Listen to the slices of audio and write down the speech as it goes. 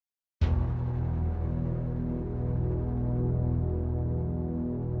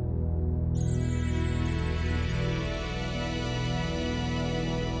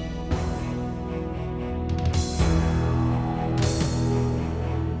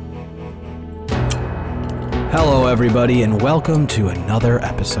Hello, everybody, and welcome to another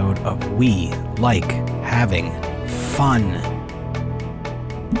episode of We Like Having Fun.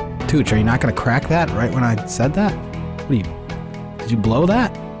 Tooch, are you not going to crack that right when I said that? Did you blow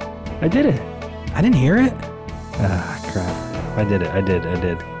that? I did it. I didn't hear it. Ah, crap. I did it. I did.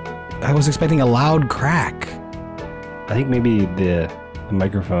 I was expecting a loud crack. I think maybe the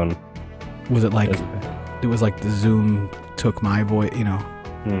microphone. Was it like, it was like the Zoom took my voice,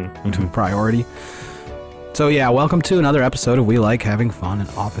 took priority. So yeah, welcome to another episode of We Like Having Fun in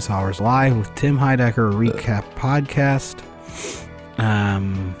Office Hours Live with Tim Heidecker Recap Podcast.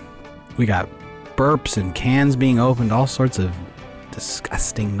 We got burps and cans being opened, all sorts of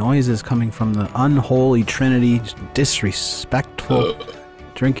disgusting noises coming from the unholy trinity, just disrespectful,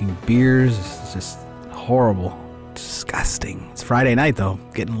 drinking beers. It's just horrible, disgusting. It's Friday night though,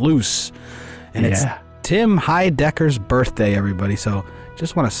 getting loose. And it's Tim Heidecker's birthday, everybody. So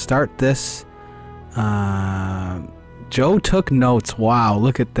just want to start this. Joe took notes. Wow,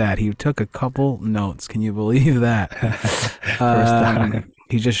 look at that. He took a couple notes. Can you believe that? First time.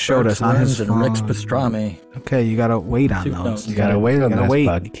 He just showed us on his phone. Rex Pastrami. Okay, you gotta wait on Took those. notes. You gotta wait on gotta this, wait.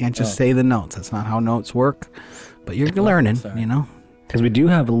 bud. You can't just say the notes. That's not how notes work. But you're learning, Sorry. Because we do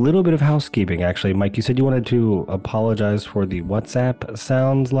have a little bit of housekeeping, actually. Mike, you said you wanted to apologize for the WhatsApp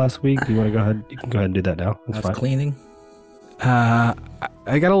sounds last week. Do you want to go ahead? You can go ahead and do that now. That's I was fine. cleaning.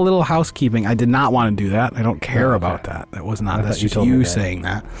 I got a little housekeeping. I did not want to do that. I don't care about that. That was not. I That's thought you just told me you that. saying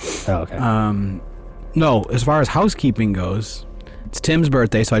that. Oh, okay. No, as far as housekeeping goes, it's Tim's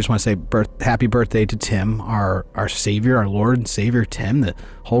birthday, so I just want to say happy birthday to Tim, our Savior, our Lord and Savior, Tim. The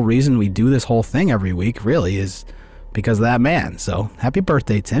whole reason we do this whole thing every week really is because of that man. So happy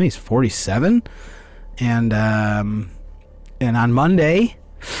birthday, Tim. He's 47. And on Monday,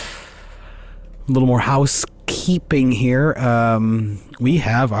 a little more housekeeping here. We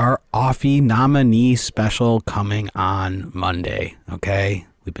have our Offie nominee special coming on Monday. Okay,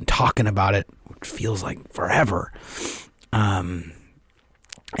 we've been talking about it. It feels like forever. And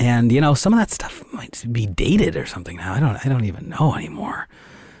some of that stuff might be dated or something now. I don't even know anymore.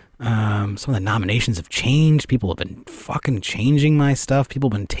 Some of the nominations have changed. People have been fucking changing my stuff.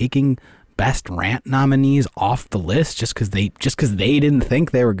 People have been taking best rant nominees off the list just because they didn't think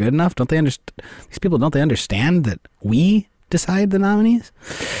they were good enough. Don't they understand? These people, don't they understand that we decide the nominees?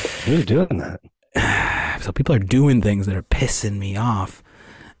 Who's doing that? So people are doing things that are pissing me off.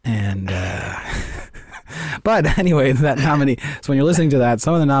 And but anyway, that nominee. So when you're listening to that,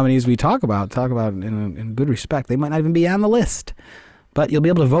 some of the nominees we talk about in good respect. They might not even be on the list, but you'll be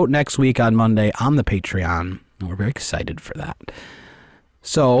able to vote next week on Monday on the Patreon. And we're very excited for that.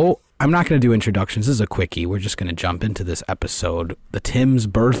 So I'm not going to do introductions. This is a quickie. We're just going to jump into this episode, the Tim's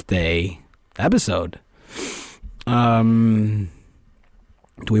birthday episode. Do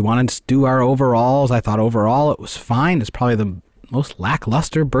we want to do our overalls? I thought overall it was fine. It's probably the most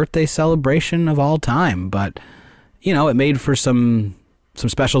lackluster birthday celebration of all time, but it made for some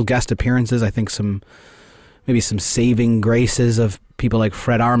special guest appearances. I think maybe some saving graces of people like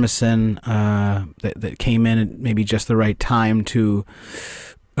Fred Armisen that came in at maybe just the right time to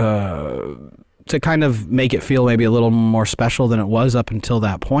kind of make it feel maybe a little more special than it was up until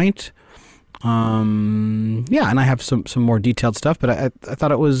that point. And I have some more detailed stuff, but I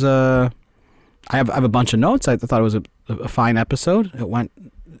thought it was I have a bunch of notes. I thought it was a fine episode.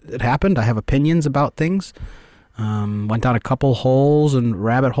 It happened. I have opinions about things. Went down a couple holes and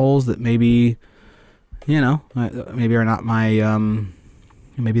rabbit holes that maybe are not my,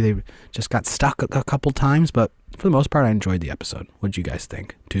 maybe they just got stuck a couple times, but for the most part, I enjoyed the episode. What'd you guys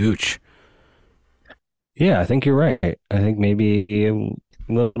think? Tooch. Yeah, I think you're right. I think maybe a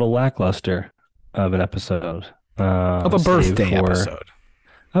little lackluster of an episode. Of a birthday episode.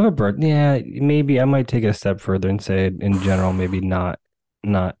 Of a birth, yeah, maybe I might take it a step further and say, in general, maybe not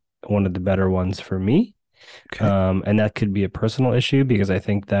one of the better ones for me. Okay. And that could be a personal issue because I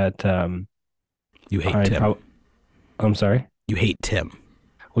think that You hate Tim. I'm sorry? You hate Tim.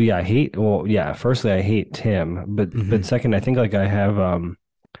 Well, yeah, firstly, I hate Tim, but second, I think like I have,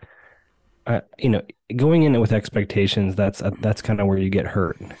 going in with expectations, that's kind of where you get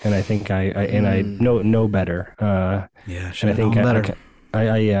hurt. And I think I know better. Yeah, and I think better.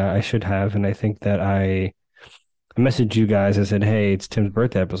 I should have, and I think that I messaged you guys. I said, "Hey, it's Tim's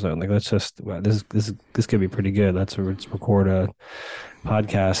birthday episode. Like, let's just this could be pretty good. Let's record a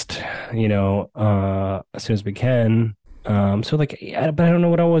podcast, as soon as we can." So like, but I don't know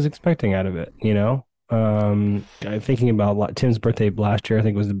what I was expecting out of it. I'm thinking about Tim's birthday last year. I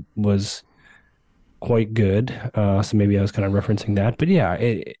think was quite good. So maybe I was kind of referencing that. But yeah,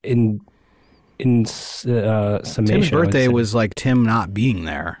 in summation, Tim's birthday was like Tim not being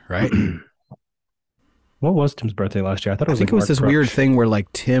there, right? What was Tim's birthday last year? I thought it I was think like it was Mark this weird Crutch. thing where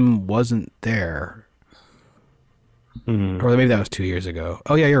like Tim wasn't there. Mhm. Or maybe that was 2 years ago.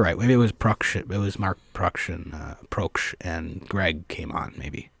 Oh yeah, you're right. Maybe it was Pruksh. It was Mark Pruksh and Proksh and Greg came on.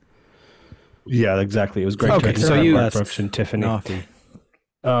 Maybe. Yeah, exactly. It was Greg. Okay, Turkins, so Mark you- Brooks and Tiffany. Nafi.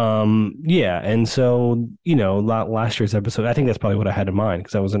 Yeah, and so last year's episode, I think that's probably what I had in mind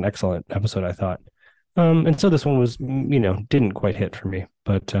because that was an excellent episode, I thought. And so this one was, didn't quite hit for me,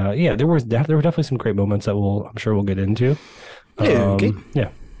 but yeah, there were definitely some great moments that I'm sure we'll get into. Okay. Yeah.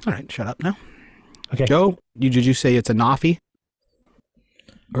 All right, shut up now. Okay. Joe, did you say it's a Nafi?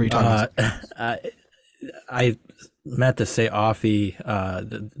 Or are you talking? I meant to say Offie,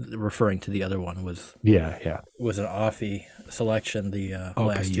 referring to the other one was Yeah. an Offie selection, the Okay,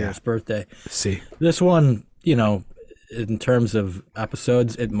 last yeah. year's birthday. See, This one, in terms of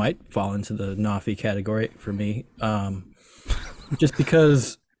episodes, it might fall into the Nafi category for me, just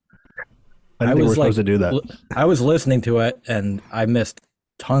because I think we're supposed to do that. I was listening to it and I missed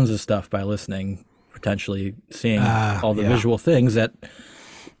tons of stuff by listening, potentially seeing all the yeah. visual things that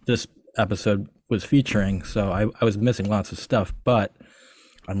this episode was featuring. So I was missing lots of stuff, but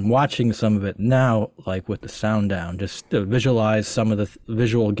I'm watching some of it now, like with the sound down, just to visualize some of the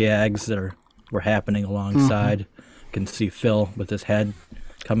visual gags that were happening alongside. Can see Phil with his head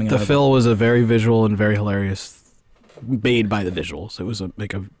coming the out. Phil was a very visual and very hilarious, made by the visuals. It was a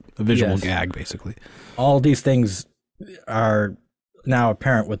visual Yes. gag, basically. All these things are now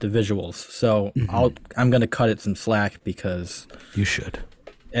apparent with the visuals. So I'm going to cut it some slack because You should.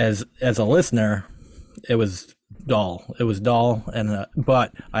 as a listener, it was dull. It was dull, and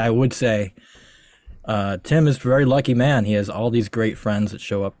but I would say Tim is a very lucky man. He has all these great friends that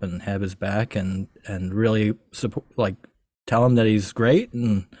show up and have his back and really support, like tell him that he's great,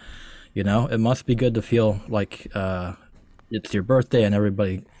 and it must be good to feel like it's your birthday and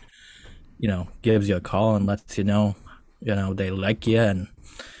everybody gives you a call and lets you know they like you and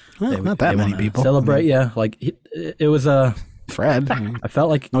Well, not that many wanna people. celebrate you. Like it was Fred. I felt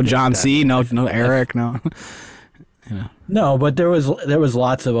like No John C. No Eric. No. no, but there was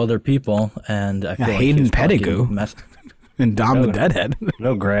lots of other people, and I feel like Hayden he was probably Pettigrew. messed- And Dom No. the Deadhead.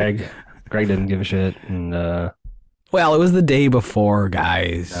 No, Greg. Greg didn't give a shit, and Well, it was the day before,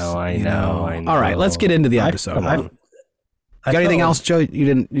 guys. No, I you know, I All right, let's get into the episode. come on. You got anything felt else, Joe? You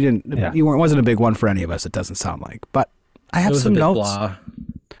didn't. Yeah. You weren't. Wasn't a big one for any of us. It doesn't sound like. But I it have was some a bit notes. blah.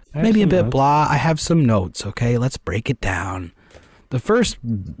 Maybe a bit blah. I have some notes. Okay, let's break it down. The first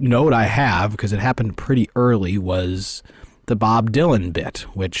note I have, because it happened pretty early, was the Bob Dylan bit,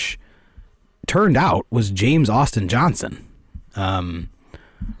 which turned out was James Austin Johnson.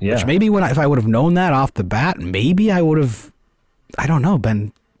 Yeah. Which maybe if I would have known that off the bat, maybe I would have. I don't know.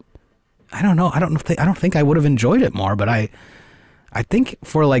 I don't know. I don't think I would have enjoyed it more. But I think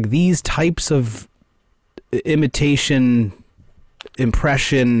for like these types of imitation,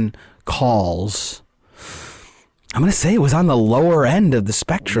 impression calls, I'm gonna say it was on the lower end of the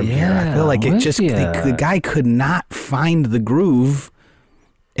spectrum here. I feel like it with just ya. the guy could not find the groove,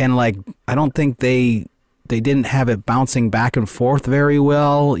 and like I don't think they didn't have it bouncing back and forth very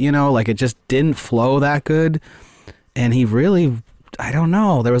well. Like it just didn't flow that good, and he really, I don't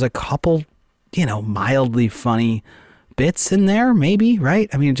know. There was a couple, mildly funny bits in there, maybe, right?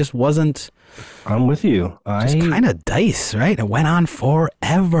 I mean, it just wasn't. I'm with you. Just kind of dice, right? It went on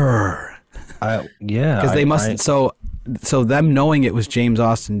forever. Because they must. So them knowing it was James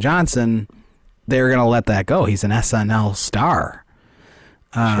Austin Johnson, they were gonna let that go. He's an SNL star.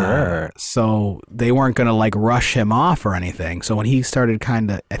 Sure. So they weren't gonna like rush him off or anything. So when he started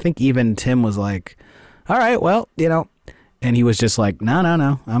I think even Tim was like, "All right, well, and he was just like,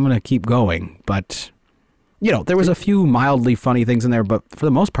 "No, I'm gonna keep going." But there was a few mildly funny things in there, but for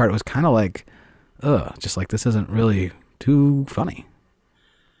the most part, it was kind of like, just like this isn't really too funny.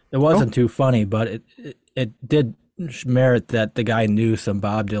 It wasn't too funny, but it did merit that the guy knew some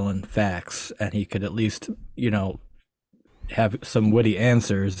Bob Dylan facts, and he could at least have some witty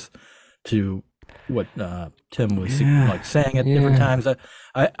answers to what Tim was saying at different times.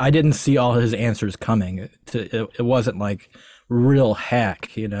 I didn't see all his answers coming. It wasn't like real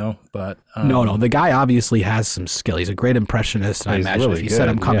hack, but No, the guy obviously has some skill. He's a great impressionist, and I He's imagine really if he said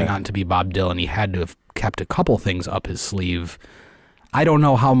I'm good, coming yeah. on to be Bob Dylan, he had to have kept a couple things up his sleeve. I don't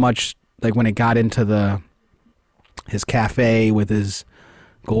know how much, like when it got into his cafe with his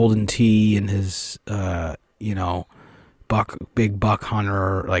golden tea and his big buck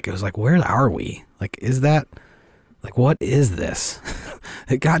hunter, like it was like, where are we? Like, is that like, what is this?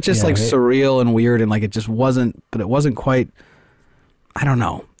 It got just surreal and weird, and like it just wasn't, but it wasn't quite. I don't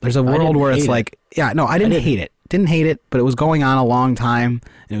know. There's a world didn't where it's hate like, I didn't hate it, didn't hate it, but it was going on a long time,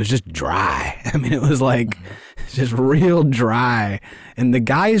 and it was just dry. I mean, it was like just real dry, and the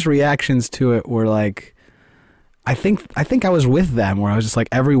guys' reactions to it were like, I think I was with them, where I was just like,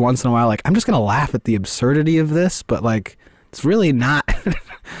 every once in a while, like, I'm just gonna laugh at the absurdity of this, but like, it's really not.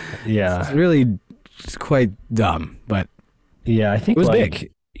 Yeah, it's really just quite dumb, but yeah, I think it was like,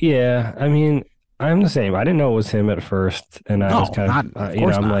 big. Yeah, I mean, I'm the same. I didn't know it was him at first, and I was kind of, of you know,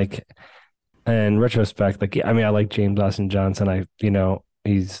 course I'm not. like, in retrospect, like, I mean, I like James Austin Johnson.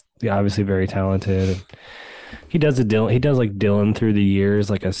 He's obviously very talented. And he does He does like Dylan through the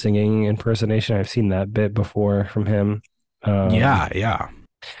years, like a singing impersonation. I've seen that bit before from him. Yeah.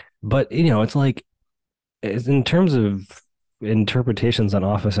 But it's like, in terms of interpretations on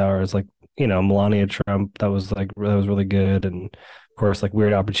Office Hours, like, Melania Trump, that was really good, and of course, like,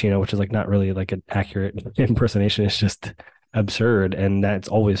 Weird Al Pacino, which is like not really like an accurate impersonation. It's just absurd, and that's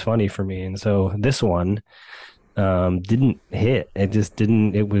always funny for me. And so this one didn't hit. It just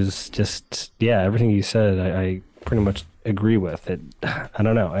didn't. It was just, yeah, everything you said, I pretty much agree with it. I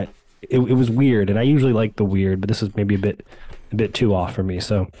don't know. It was weird, and I usually like the weird, but this was maybe a bit too off for me.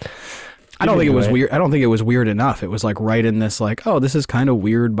 So I don't think it was weird. I don't think it was weird enough. It was like right in this, like, oh, this is kind of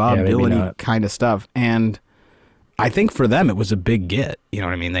weird Bob Dylan kind of stuff. And I think for them, it was a big get. You know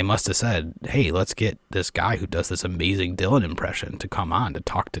what I mean? They must have said, hey, let's get this guy who does this amazing Dylan impression to come on to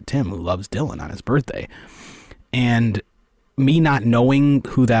talk to Tim, who loves Dylan, on his birthday. And me not knowing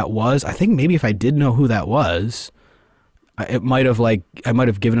who that was, I think maybe if I did know who that was, it might have, like, I might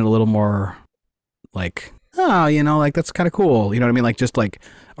have given it a little more, like, oh, like, that's kind of cool. You know what I mean? Like, just like,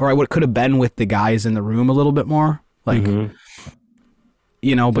 or I could have been with the guys in the room a little bit more. Like, but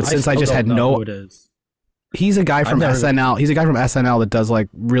since I just had know who it is. He's a guy from SNL. He's a guy from SNL that does like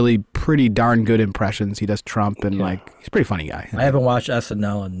really pretty darn good impressions. He does Trump, and like, he's a pretty funny guy. I haven't watched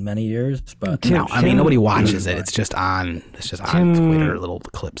SNL in many years, but I mean, nobody watches it. It's just on Twitter, little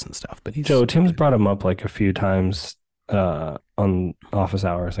clips and stuff. But Tim's brought him up like a few times on Office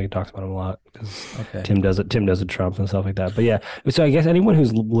Hours. Like, he talks about him a lot because Tim does it. Tim does it Trump and stuff like that. But yeah, so I guess anyone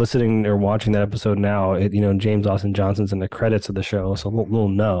who's listening or watching that episode now, James Austin Johnson's in the credits of the show, so we'll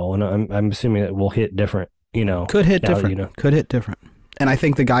know, and I'm assuming it will hit different. Could hit different. Could hit different. And I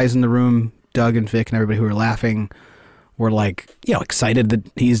think the guys in the room, Doug and Vic and everybody who were laughing, were like, excited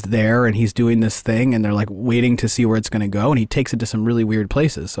that he's there and he's doing this thing, and they're like waiting to see where it's going to go, and he takes it to some really weird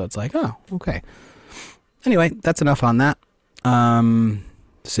places. So it's like, oh, okay. Anyway, that's enough on that.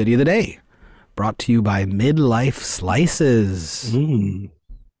 City of the Day, brought to you by Midlife Slices.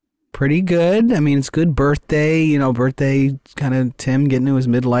 Pretty good. I mean, it's good birthday. Birthday kind of Tim getting to his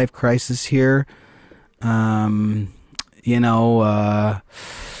midlife crisis here. This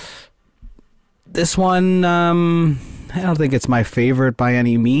one, I don't think it's my favorite by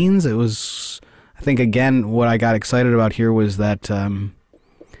any means. It was, I think, again, what I got excited about here was that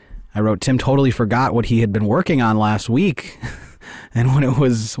I wrote, Tim totally forgot what he had been working on last week. And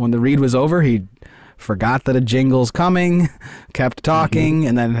when the read was over, he forgot that a jingle's coming, kept talking,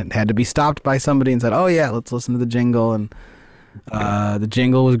 and then had to be stopped by somebody and said, oh yeah, let's listen to the jingle. And the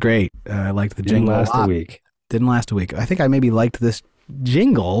jingle was great. I liked the jingle a lot. Didn't last a week. I think I maybe liked this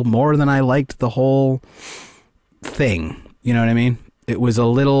jingle more than I liked the whole thing. You know what I mean? It was a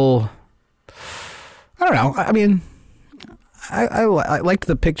little, I don't know. I mean, I liked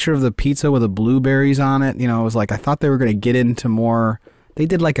the picture of the pizza with the blueberries on it. It was like, I thought they were going to get into more. They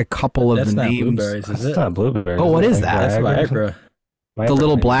did like a couple of the names. Blueberries, is it? It's not blueberries. Oh, what is that? That's Viagra. The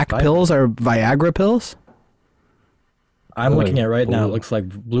little black pills are Viagra pills? I'm looking at it right now. It looks like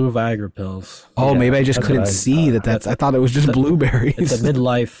blue Viagra pills. Oh, maybe I just couldn't see that's. I thought it was just blueberries. It's a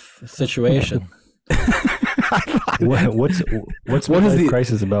midlife situation. What's the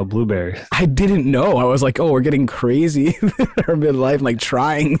crisis about blueberries? I didn't know. I was like, oh, we're getting crazy in our midlife, like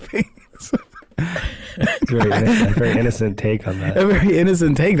trying things. A very innocent take on that. A very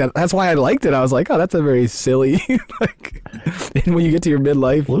innocent take. That's why I liked it. I was like, oh, that's a very silly. Like, and when you get to your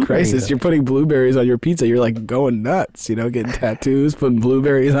midlife crisis, you're putting blueberries on your pizza. You're like going nuts. Getting tattoos, putting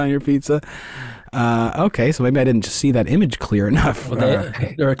blueberries on your pizza. Okay, so maybe I didn't just see that image clear enough. Well,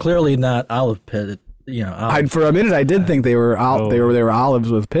 they're clearly not olive pit. For a minute, I did think they were they were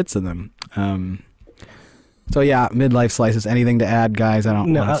olives with pits in them. So yeah, midlife slices. Anything to add, guys? I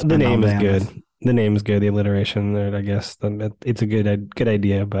don't. No, the name is good. The name is good. The alliteration there, I guess, it's a good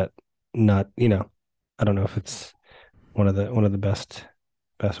idea, but not. I don't know if it's one of the best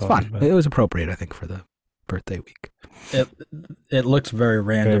ones. Fun. But it was appropriate, I think, for the birthday week. It looks very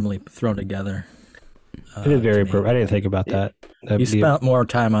randomly thrown together. It is very appropriate. I didn't think about that. You spent more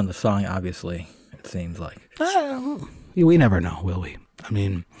time on the song, obviously. It seems like. We never know, will we? I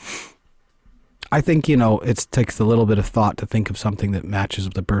mean, I think, it takes a little bit of thought to think of something that matches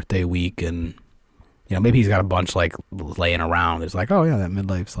with the birthday week, and maybe he's got a bunch like laying around. It's like, oh yeah, that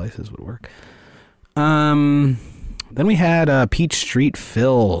midlife slices would work. Then we had Peach Street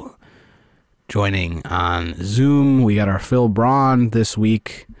Phil joining on Zoom. We got our Phil Braun this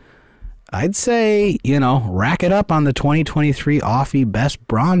week. I'd say, rack it up on the 2023 Offie Best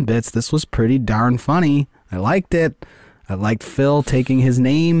Braun Bits. This was pretty darn funny. I liked it. I liked Phil taking his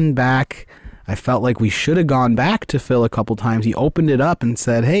name back. I felt like we should have gone back to Phil a couple times. He opened it up and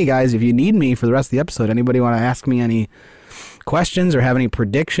said, hey guys, if you need me for the rest of the episode, anybody want to ask me any questions or have any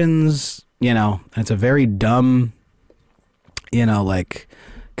predictions? And it's a very dumb,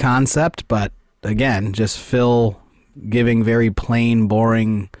 concept, but again, just Phil giving very plain,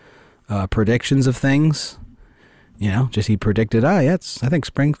 boring predictions of things. Just he predicted, I think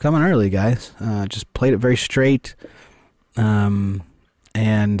spring's coming early, guys. Just played it very straight. And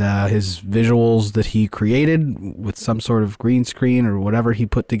his visuals that he created with some sort of green screen or whatever he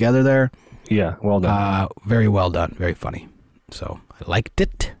put together there. Yeah, well done. Very well done. Very funny. So I liked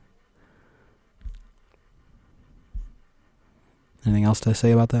it. Anything else to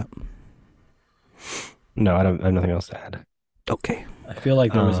say about that? No, I have nothing else to add. Okay. I feel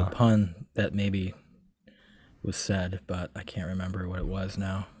like there was a pun that maybe was said, but I can't remember what it was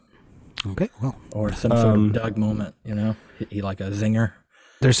now. Okay, well. Or some sort of Doug moment, he like a zinger.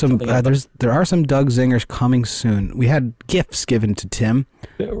 There's some. There are some Doug zingers coming soon. We had gifts given to Tim.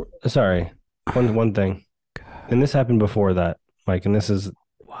 Sorry, one thing, and this happened before that, Mike. And this is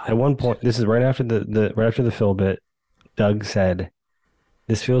at one point. This is right after the Phil bit. Doug said,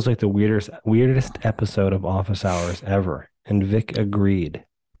 "This feels like the weirdest episode of Office Hours ever," and Vic agreed.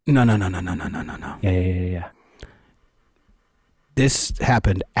 No. Yeah. This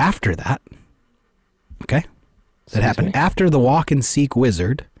happened after that. Okay. That happened after the Walk and Seek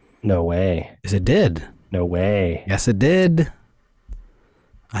Wizard. No way. Yes, it did. No way. Yes, it did.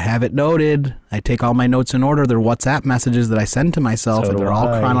 I have it noted. I take all my notes in order. They're WhatsApp messages that I send to myself, and they're all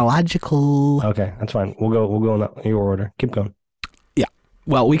chronological. Okay, that's fine. We'll go in your order. Keep going. Yeah.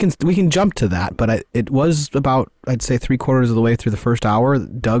 Well, we can jump to that, but it was about, I'd say, 3/4 of the way through the first hour.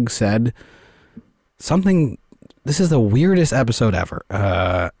 Doug said something. This is the weirdest episode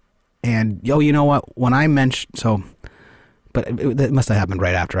ever. And you know what? When I mentioned but that must have happened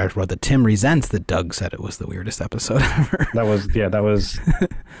right after I wrote that Tim resents that Doug said it was the weirdest episode ever. That was a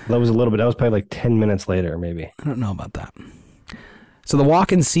little bit. That was probably like 10 minutes later, maybe. I don't know about that. So the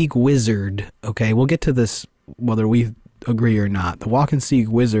Walk and Seek Wizard. Okay, we'll get to this whether we agree or not. The Walk and Seek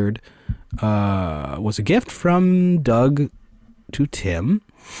Wizard was a gift from Doug to Tim,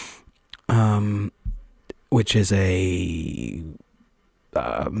 which is a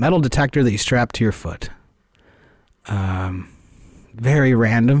metal detector that you strap to your foot. Very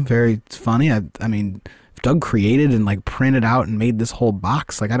random, very funny. I mean, if Doug created and like printed out and made this whole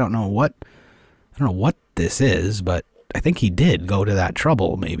box, like I don't know what this is, but I think he did go to that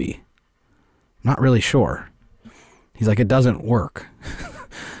trouble. Maybe, I'm not really sure. He's like, it doesn't work,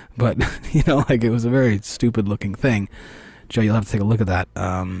 but like it was a very stupid looking thing. Joe, you'll have to take a look at that.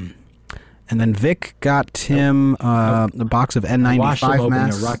 And then Vic got Tim the box of N95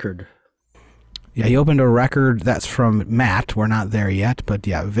 masks. A record. Yeah, he opened a record. That's from Matt. We're not there yet, but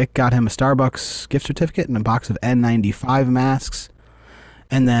yeah, Vic got him a Starbucks gift certificate and a box of N95 masks.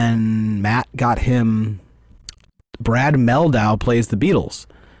 And then Matt got him Brad Mehldau Plays the Beatles.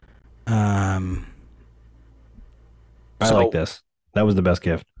 I like this. That was the best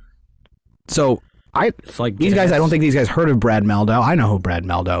gift. So it's like these guys. I don't think these guys heard of Brad Mehldau. I know who Brad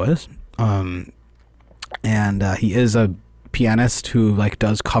Mehldau is. And he is a pianist who like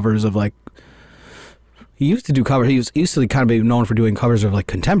does covers of like. He used to do covers. He used to kind of be known for doing covers of like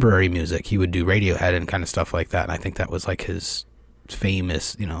contemporary music. He would do Radiohead and kind of stuff like that. And I think that was like his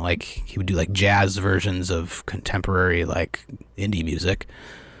famous, like he would do like jazz versions of contemporary like indie music.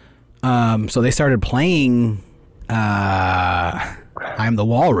 So they started playing I'm the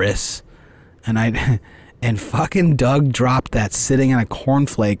Walrus, and fucking Doug dropped that sitting in a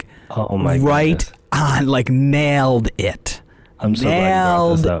cornflake. Oh my right goodness. On, like nailed it. I'm so glad you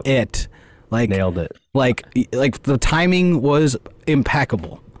brought this up. It. Like Nailed it. Like the timing was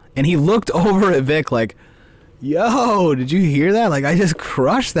impeccable. And he looked over at Vic like, yo, did you hear that? Like I just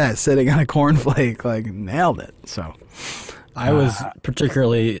crushed that sitting on a cornflake, like nailed it. So I was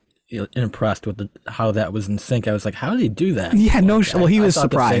particularly impressed with how that was in sync. I was like, how did he do that? Yeah, no. Well, he was I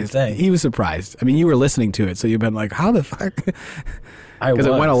thought the same surprised. thing. He was surprised. I mean, you were listening to it, so you've been like, how the fuck? Because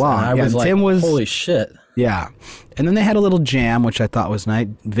it went along. I was like, Tim was, holy shit. Yeah. And then they had a little jam, which I thought was nice.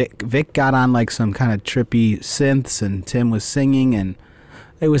 Vic got on like some kind of trippy synths, and Tim was singing, and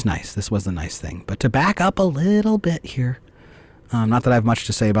it was nice. This was a nice thing. But to back up a little bit here, not that I have much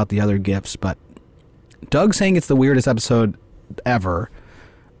to say about the other gifts, but Doug saying it's the weirdest episode ever,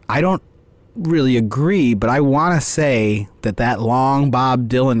 I don't really agree, but I want to say that long Bob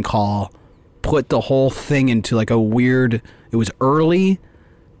Dylan call put the whole thing into like a weird, it was early,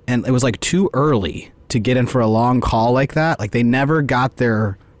 and it was like too early to get in for a long call like that. Like they never got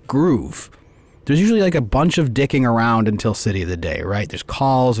their groove. There's usually like a bunch of dicking around until City of the Day, right? There's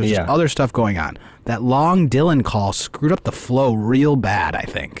calls, there's just other stuff going on. That long Dylan call screwed up the flow real bad, I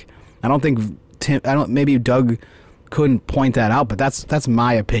think. I don't think maybe Doug couldn't point that out, but that's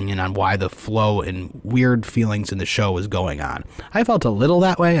my opinion on why the flow and weird feelings in the show was going on. I felt a little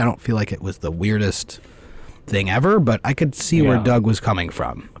that way. I don't feel like it was the weirdest thing ever, but I could see where Doug was coming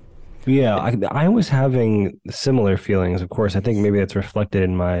from. Yeah, I was having similar feelings. Of course, I think maybe that's reflected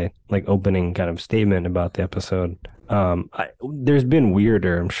in my like opening kind of statement about the episode. There's been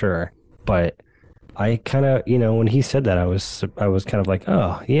weirder, I'm sure, but I kind of, when he said that, I was kind of like,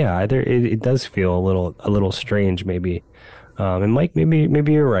 oh yeah, it does feel a little strange, maybe. And Mike,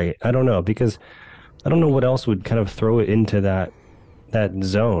 maybe you're right. I don't know, because I don't know what else would kind of throw it into that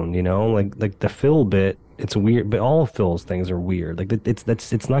zone, like the Phil bit. It's weird, but all of Phil's things are weird. Like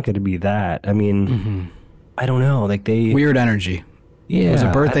it's not going to be that. I mean, I don't know. Like weird energy. Yeah, it was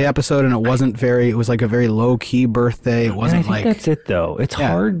a birthday episode, and it was like a very low key birthday. It wasn't I think that's it though. It's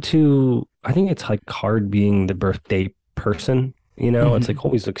hard to. I think it's like hard being the birthday person. It's like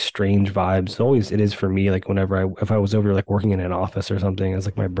always like strange vibes. It is for me. Like whenever if I was over like working in an office or something, it's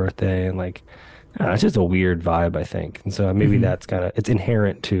like my birthday, and like it's just a weird vibe, I think. And so maybe that's kind of it's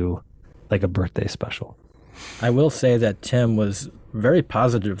inherent to like a birthday special. I will say that Tim was very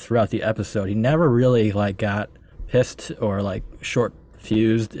positive throughout the episode. He never really like got pissed or like short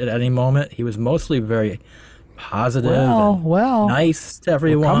fused at any moment. He was mostly very positive, well, nice to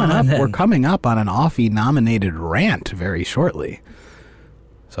everyone. We're coming up on an Offie nominated rant very shortly,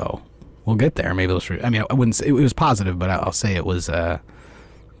 so we'll get there. Maybe I wouldn't say it was positive, but I'll say it was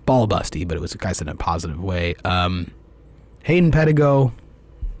ball busty, but it was I said in a positive way. Hayden Pedigo,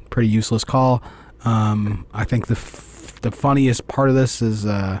 pretty useless call. I think the funniest part of this is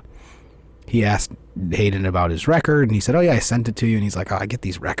he asked Hayden about his record, and he said, oh yeah, I sent it to you. And he's like, oh, I get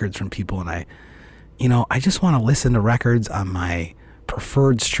these records from people, and I just want to listen to records on my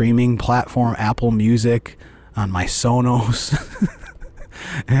preferred streaming platform, Apple Music, on my Sonos.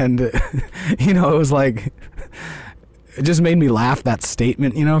 And it was like, it just made me laugh, that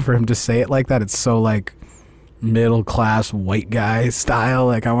statement, for him to say it like that. It's so like middle class white guy style.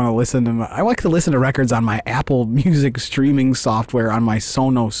 Like I like to listen to records on my Apple Music streaming software on my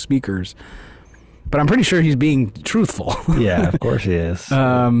Sonos speakers, but I'm pretty sure he's being truthful. Yeah, of course he is.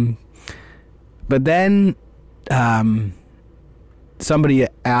 But then somebody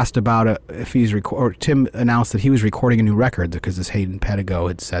asked about if he's or Tim announced that he was recording a new record because this Hayden Pedigo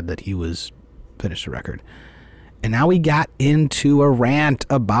had said that he was finished a record. And now we got into a rant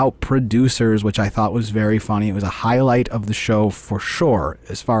about producers, which I thought was very funny. It was a highlight of the show for sure,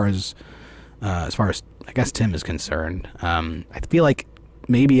 as far as I guess Tim is concerned. I feel like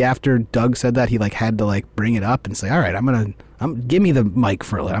maybe after Doug said that, he like had to like bring it up and say, "All right, give me the mic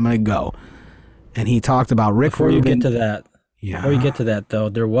for a little. I'm gonna go." And he talked about Rick Before Rubin. you get to that, Before you get to that, though,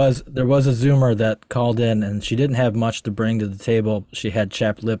 there was a Zoomer that called in, and she didn't have much to bring to the table. She had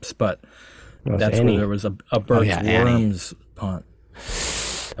chapped lips, but that's Annie. where there was a Bert's Worms punt.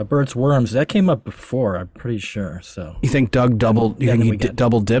 A Bert's Worms that came up before, I'm pretty sure. So You think Doug double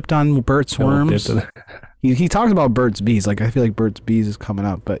dipped on Bert's Worms? He talked about Bert's Bees. Like I feel like Bert's Bees is coming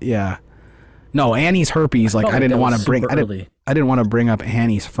up, but yeah. No, Annie's herpes. Like I didn't want to bring. I didn't want to bring up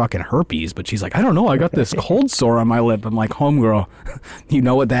Annie's fucking herpes, but she's like, I don't know. I got this cold sore on my lip. I'm like, homegirl, you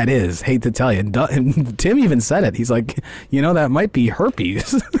know what that is. Hate to tell you. And Tim even said it. He's like, that might be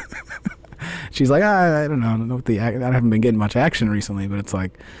herpes. She's like, I don't know. I don't know I haven't been getting much action recently, but it's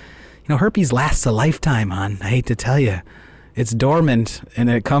like, herpes lasts a lifetime, hon. I hate to tell you. It's dormant and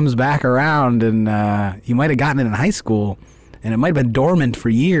it comes back around, and you might have gotten it in high school, and it might have been dormant for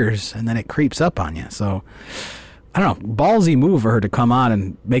years, and then it creeps up on you. So, I don't know. Ballsy move for her to come on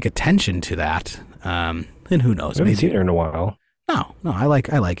and make attention to that. And who knows? I haven't seen her in a while. No. I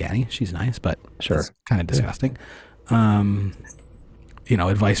like Annie. She's nice, but sure, it's kind of disgusting.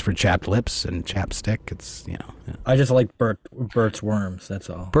 Advice for chapped lips and chapstick. It's I just like Bert's Worms. That's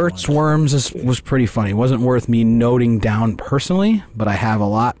all. Bert's Worms was pretty funny. It wasn't worth me noting down personally, but I have a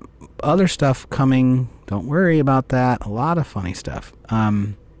lot other stuff coming. Don't worry about that. A lot of funny stuff.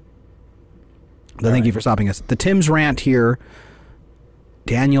 Thank you for stopping us. The Tim's rant here.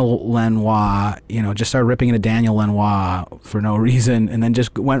 Daniel Lanois, just started ripping into Daniel Lanois for no reason, and then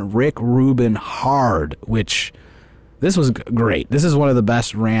just went Rick Rubin hard, which this was great. This is one of the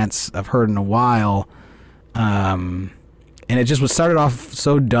best rants I've heard in a while. And it just started off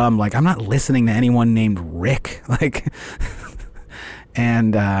so dumb, like, I'm not listening to anyone named Rick. Like,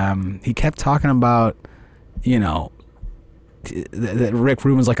 and he kept talking about, that Rick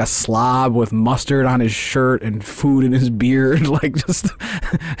Rubin's like a slob with mustard on his shirt and food in his beard. Like, just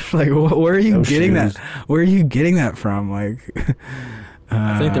like, where are you getting that? Where are you getting that from? Like,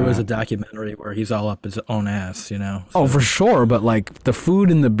 I think there was a documentary where he's all up his own ass, So. Oh, for sure. But like the food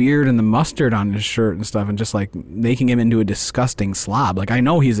and the beard and the mustard on his shirt and stuff, and just like making him into a disgusting slob. Like, I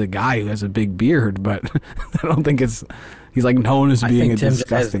know he's a guy who has a big beard, but I don't think he's like known as being a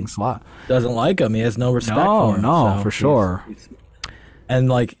disgusting slob. Doesn't like him. He has no respect for him. No, for sure. And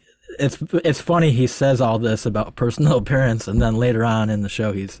like, it's funny he says all this about personal appearance, and then later on in the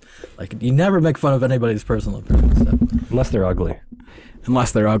show he's like, you never make fun of anybody's personal appearance. Unless they're ugly.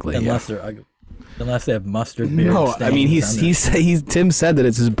 Unless they're ugly. Unless they have mustard beard. No, I mean Tim said that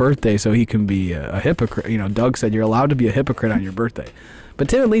it's his birthday, so he can be a hypocrite. Doug said you're allowed to be a hypocrite on your birthday, but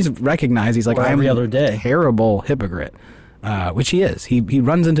Tim at least recognized he's like, I'm every other day. Terrible hypocrite, which he is. He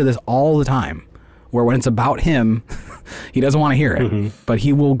runs into this all the time, where when it's about him, he doesn't want to hear it, but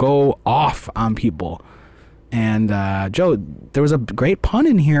he will go off on people. And Joe, there was a great pun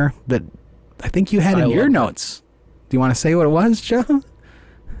in here that I think you had in your notes. Do you want to say what it was, Joe?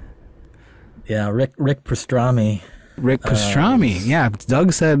 Yeah, Rick Pastrami. Rick Pastrami. Yeah,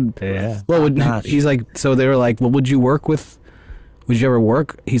 Doug said. Yeah. Well, he's like. So they were like, well, would you ever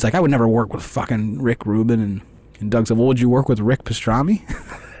work? He's like, I would never work with fucking Rick Rubin. And Doug said, well, would you work with Rick Pastrami?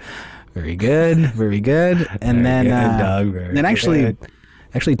 Very good, very good. And then, Doug, actually,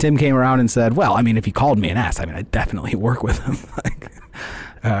 Tim came around and said, well, I mean, if he called me and asked, I mean, I'd definitely work with him.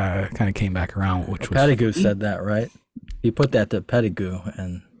 Kind of came back around, which was. Pettigrew said that, right? He put that to Pettigrew,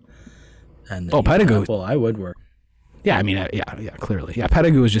 and Pettigrew. Well, I would work. Yeah, I mean, yeah, clearly. Yeah,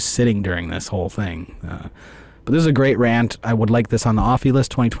 Pettigrew was just sitting during this whole thing. But this is a great rant. I would like this on the Offie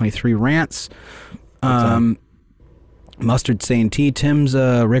list, 2023 rants. Mustard saying Tim's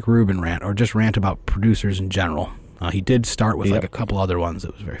Rick Rubin rant, or just rant about producers in general. He did start with like a couple other ones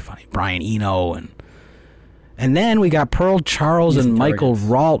that was very funny. Brian Eno and then we got Pearl Charles and Michael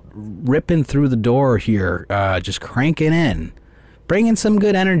Ralt ripping through the door here, just cranking in, bringing some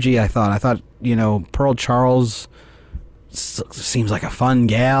good energy. I thought Pearl Charles seems like a fun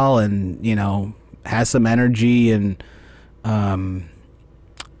gal, and has some energy, and and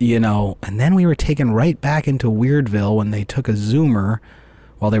then we were taken right back into Weirdville when they took a Zoomer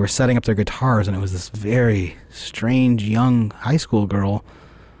while they were setting up their guitars, and it was this very strange young high school girl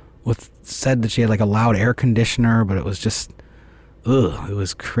said that she had like a loud air conditioner, but it was just it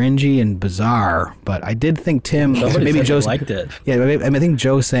was cringy and bizarre. But I did think Tim, maybe Joe liked it. Yeah, I think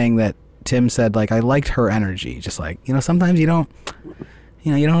Joe saying that Tim said like, I liked her energy, just like, sometimes you don't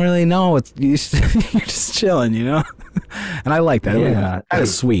really know, you're just chilling, and I like that. Yeah, that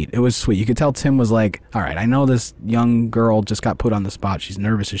was sweet. It was sweet. You could tell Tim was like, all right, I know this young girl just got put on the spot. She's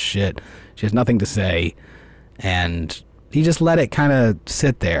nervous as shit. She has nothing to say, and he just let it kind of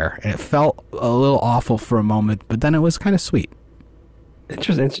sit there, and it felt a little awful for a moment, but then it was kind of sweet.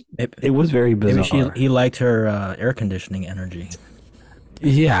 Interesting. It was very bizarre. Maybe he liked her air conditioning energy.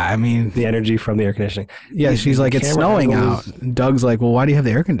 Yeah, I mean, the energy from the air conditioning. Yeah, she's like, it's snowing out. And Doug's like, well, why do you have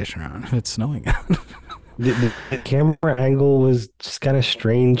the air conditioner on if it's snowing out? The camera angle was just kind of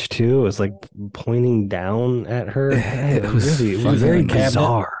strange too. It was like pointing down at her. It was very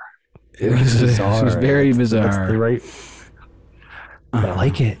bizarre. It was bizarre. It was very bizarre. That's the right. I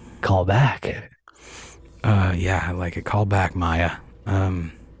like it. Call back. Yeah, I like it. Call back, Maya.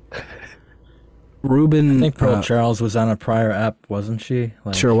 Rubin. I think Pearl Charles was on a prior app, wasn't she?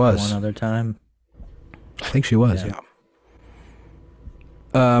 Like, sure was. One other time. I think she was. Yeah.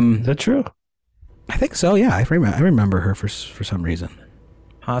 Is that true? I think so. Yeah, I remember her for some reason.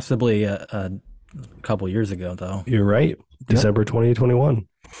 Possibly a couple years ago, though. You're right. December 2021,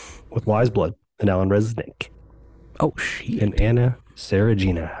 with Wise Blood and Alan Resnick. Oh shit. And Anna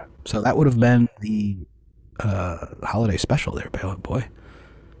Saragina. So that would have been the holiday special there, boy.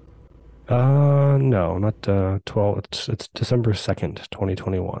 No, not 12. It's December 2nd,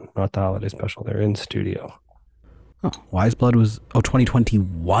 2021. Not the holiday special. They're in studio. Oh, Wise Blood was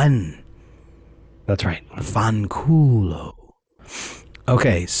 2021. That's right. Fanculo.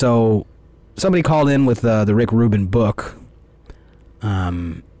 Okay, so somebody called in with the Rick Rubin book,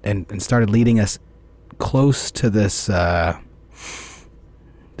 and started leading us close to this the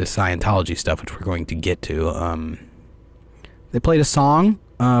Scientology stuff, which we're going to get to. They played a song,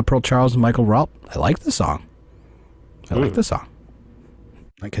 Pearl Charles and Michael Ralph. I liked the song. I think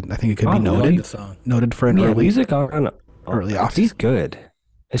it could be noted. The song. Noted for an early music on early off. He's good.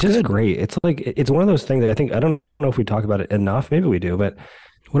 It's just great. It's like it's one of those things that I don't know if we talk about it enough. Maybe we do, but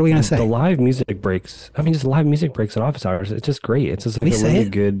What are we gonna say? the live music breaks. I mean, just live music breaks in office hours. It's just great. It's just like a really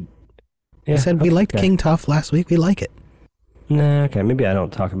good. Yeah, I said we liked King Tough last week. We like it. Nah, okay. Maybe I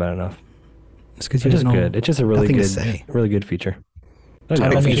don't talk about it enough. It's because It's just good. It's just a really good feature. How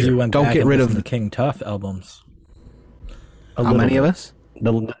many of you went Don't back get and rid listened of to King Tough albums? How many of us?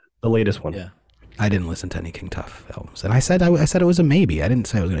 The latest one. Yeah. I didn't listen to any King Tough albums, and I said it was a maybe. I didn't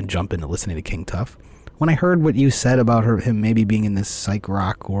say I was going to jump into listening to King Tough. When I heard what you said about him maybe being in this psych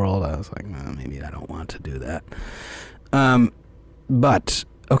rock world, I was like, maybe I don't want to do that. But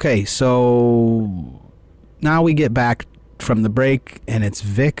okay, so now we get back from the break, and it's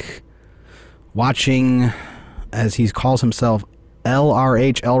Vic watching, as he calls himself,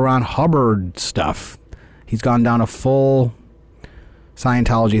 LRH, L. Ron Hubbard stuff. He's gone down a full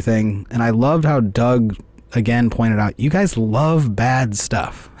Scientology thing, and I loved how Doug again pointed out, you guys love bad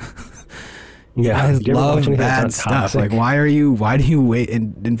stuff. You guys love bad stuff. Like, why do you wait?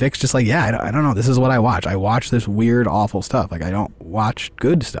 And Vic's just like, I don't know. This is what I watch. I watch this weird, awful stuff. Like, I don't watch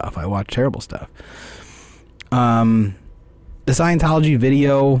good stuff. I watch terrible stuff. The Scientology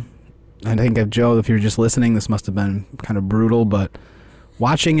video, I think of Joe, if you're just listening, this must have been kind of brutal, but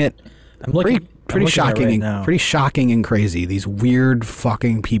watching it, pretty shocking, pretty shocking and crazy. These weird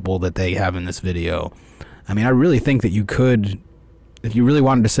fucking people that they have in this video. I mean, I really think that you could, if you really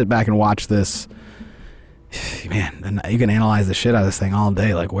wanted to sit back and watch this, man, and you can analyze the shit out of this thing all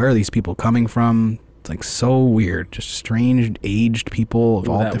day. Like, where are these people coming from? It's like so weird. Just strange, aged people of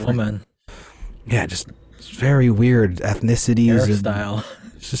all different. Woman. Yeah, just very weird ethnicities. Hairstyle.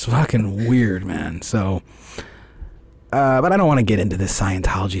 It's just fucking weird, man. So, but I don't want to get into this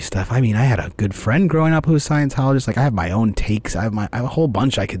Scientology stuff. I mean, I had a good friend growing up who was Scientologist. Like, I have my own takes. I have a whole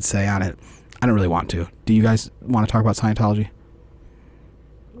bunch I could say on it. I don't really want to. Do you guys want to talk about Scientology?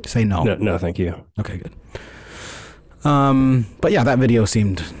 Say no. No, thank you. Okay, good. But yeah, that video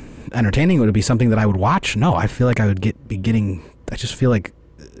seemed entertaining. Would it be something that I would watch? No, I feel like I would be getting. I just feel like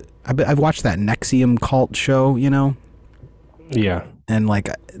I've watched that NXIVM cult show, you know. Yeah. And like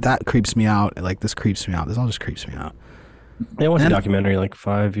that creeps me out. Like this creeps me out. This all just creeps me out. I watched a documentary like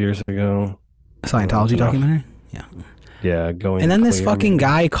 5 years ago. Scientology documentary. Yeah. Yeah, going. And then this fucking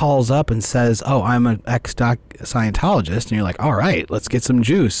guy calls up and says, "Oh, I'm an ex-Scientologist," and you're like, "All right, let's get some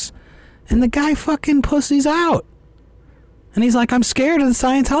juice." And the guy fucking pussies out, and he's like, "I'm scared of the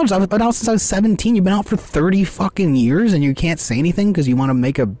Scientologists. I've been out since I was 17. You've been out for 30 fucking years, and you can't say anything because you want to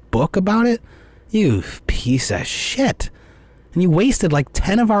make a book about it. You piece of shit!" And you wasted like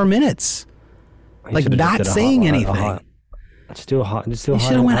 10 of our minutes, like not saying anything. Just do a hot. You should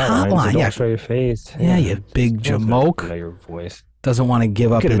have went hotline. Don't show your face. Yeah, you big jamoke. Know your voice. Doesn't want to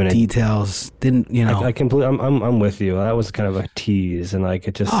give up the details. Didn't you know? I completely. I'm with you. That was kind of a tease, and like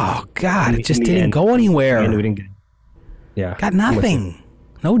it just. Oh God! It just didn't go anywhere. We didn't get, yeah. Got nothing.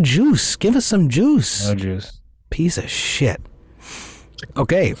 No juice. Give us some juice. No juice. Piece of shit.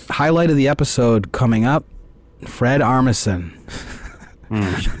 Okay, highlight of the episode coming up. Fred Armisen.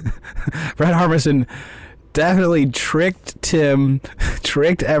 Fred Armisen definitely tricked Tim,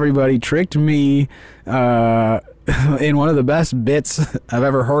 tricked everybody, tricked me in one of the best bits I've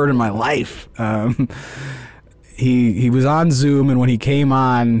ever heard in my life. He was on Zoom, and when he came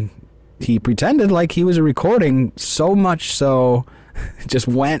on, he pretended like he was a recording, so much so just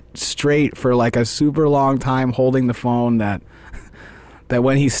went straight for like a super long time holding the phone that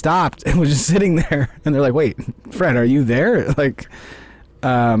when he stopped, it was just sitting there, and they're like, "Wait, Fred, are you there?" Like,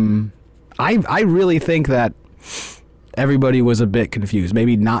 I really think that everybody was a bit confused.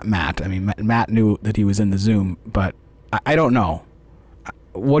 Maybe not Matt. I mean, Matt knew that he was in the Zoom, but I don't know.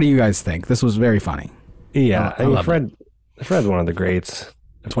 What do you guys think? This was very funny. Yeah, I mean, Fred's one of the greats.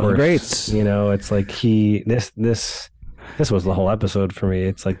 It's one of the greats. You know, it's like this was the whole episode for me.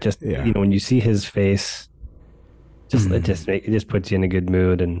 It's like just you know, when you see his face, it just puts you in a good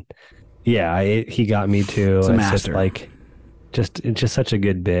mood, and he got me too. It's a master. It's just such a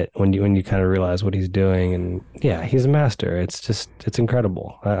good bit when you kind of realize what he's doing, and he's a master. It's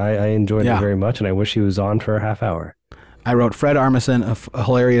incredible. I enjoyed it very much, and I wish he was on for a half hour. I wrote Fred Armisen a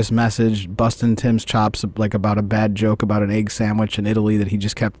hilarious message busting Tim's chops like about a bad joke about an egg sandwich in Italy that he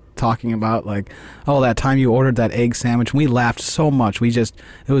just kept talking about, like, oh, that time you ordered that egg sandwich. And we laughed so much. It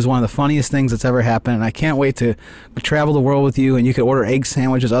was one of the funniest things that's ever happened, and I can't wait to travel the world with you, and you could order egg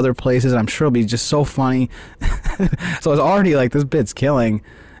sandwiches other places, and I'm sure it'll be just so funny. So it's already like, this bit's killing.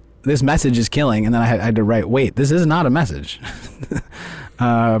 this message is killing, and then I had to write, wait, this is not a message.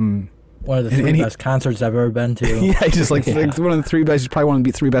 One of the three he- best concerts I've ever been to. Yeah, he's just like one of the three best. He's probably one of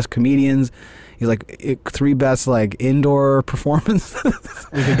the three best comedians. He's like three best like indoor performance.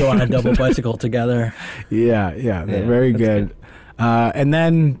 We could go on a double bicycle together. Yeah, they're very that's good. And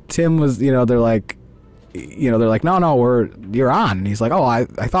then Tim was, they're like, no, you're on. And he's like, oh, I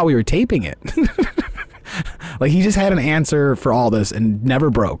thought we were taping it. Like he just had an answer for all this and never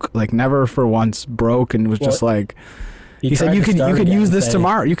broke, like never for once broke, and was just like, he said you could use this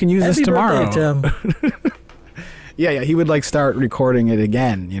tomorrow. You can use this tomorrow. Birthday, Tim. Yeah, he would like start recording it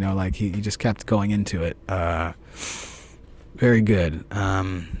again, like he just kept going into it. Very good.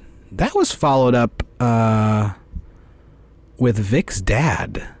 That was followed up with Vic's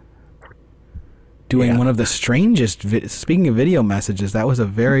dad doing one of the strangest, speaking of video messages, that was a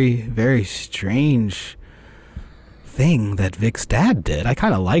very, very strange thing that Vic's dad did. I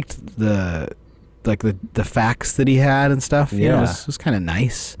kind of liked the facts that he had and stuff. Yeah. It was kind of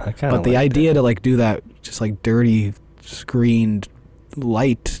nice. But the idea to like do that, just like dirty screened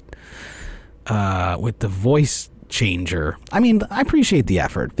light with the voice changer. I mean, I appreciate the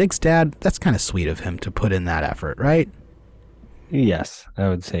effort. Vic's dad, that's kind of sweet of him to put in that effort, right? Yes, I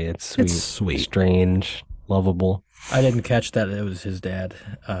would say it's sweet. It's sweet. Strange, lovable. I didn't catch that it was his dad.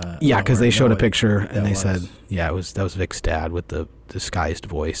 Yeah, because they showed a picture that and they was. said, that was Vic's dad with the disguised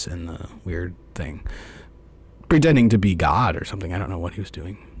voice and the weird thing, pretending to be God or something. I don't know what he was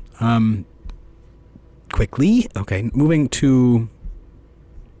doing. Quickly, okay, moving to.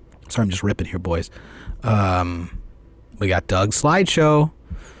 Sorry, I'm just ripping here, boys. We got Doug's slideshow.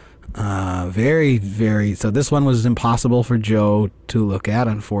 Very, very. So this one was impossible for Joe to look at,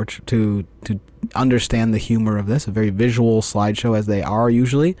 to understand the humor of this. A very visual slideshow, as they are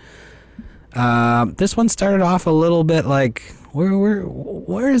usually. This one started off a little bit like,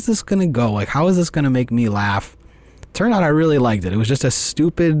 where is this gonna go? Like, how is this gonna make me laugh? Turned out I really liked it. It was just a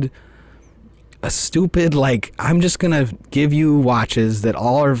stupid like, I'm just gonna give you watches that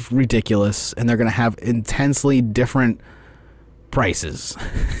all are ridiculous, and they're gonna have intensely different prices.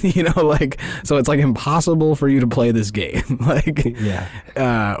 Like, so it's like impossible for you to play this game. Like,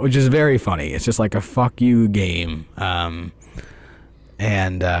 which is very funny. It's just like a fuck you game. And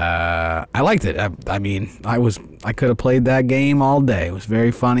I liked it. I mean, I could have played that game all day. It was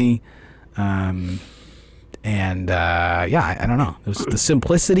very funny. I don't know. It was the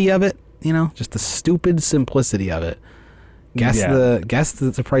simplicity of it, just the stupid simplicity of it. Guess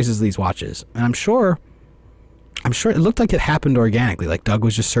the prices of these watches. And I'm sure it looked like it happened organically. Like Doug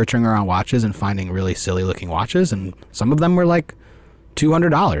was just searching around watches and finding really silly looking watches, and some of them were like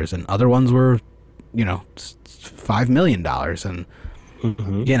 $200 and other ones were, $5 million, and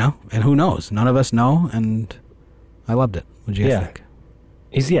and who knows? None of us know, and I loved it. What'd you guys think?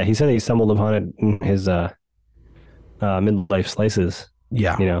 He said he stumbled upon it in his midlife slices.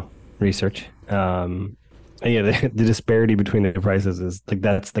 Research. The disparity between the prices is like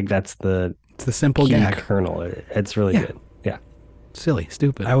that's the It's the simple key gag. kernel. It's really good. Yeah. Silly,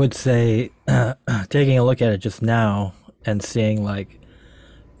 stupid. I would say, taking a look at it just now and seeing like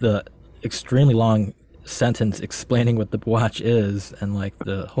the extremely long sentence explaining what the watch is, and like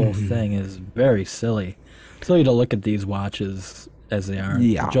the whole thing is very silly. Silly to look at these watches as they are.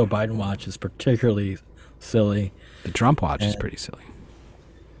 Yeah. The Joe Biden watch is particularly silly. The Trump watch is pretty silly.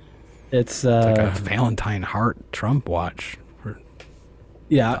 It's Like a Valentine Hart Trump watch.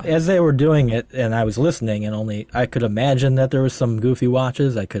 yeah, as they were doing it, and I was listening, and I could imagine that there was some goofy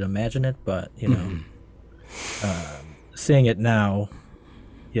watches. I could imagine it, but seeing it now,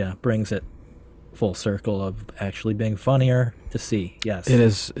 brings it full circle of actually being funnier to see. Yes, It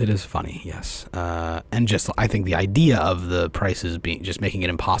is funny, yes. And just, I think the idea of the prices being, just making it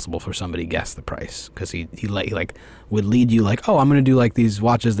impossible for somebody to guess the price, because he like would lead you like, oh, I'm going to do like these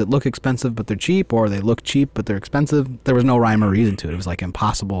watches that look expensive but they're cheap, or they look cheap but they're expensive. There was no rhyme or reason to it. It was like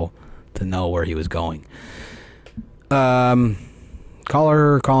impossible to know where he was going.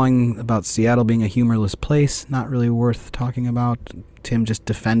 Caller calling about Seattle being a humorless place, not really worth talking about. Tim just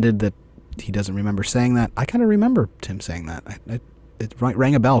defended that he doesn't remember saying that. I kind of remember Tim saying that. It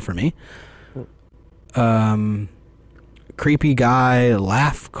rang a bell for me. Creepy guy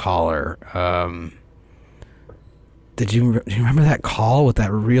laugh caller. Do you remember that call with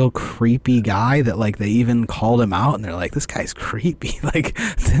that real creepy guy that like they even called him out and they're like, this guy's creepy. Like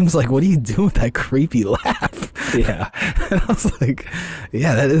Tim's like, what are you doing with that creepy laugh? Yeah. And I was like,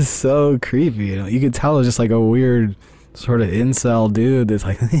 yeah, that is so creepy. You could tell it was just like a weird sort of incel dude that's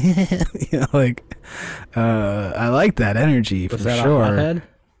like, I like that energy for was that sure. a hothead?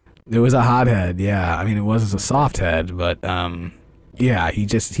 It was a hothead, yeah. I mean, it was a soft head, but Yeah, he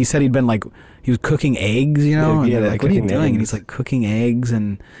said he'd been like, he was cooking eggs, you know? Yeah, and they're like, what are you cooking doing? And eggs. he's like, cooking eggs.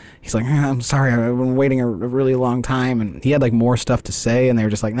 And he's like, I'm sorry, I've been waiting a really long time. And he had like more stuff to say. And they were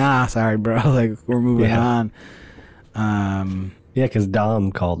just like, nah, sorry, bro. Like, we're moving Yeah. on. Yeah, because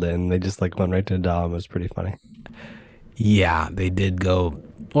Dom called in. They just like went right to Dom. It was pretty funny. Yeah, they did go.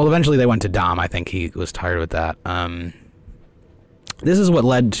 Well, eventually they went to Dom. I think he was tired with that. This is what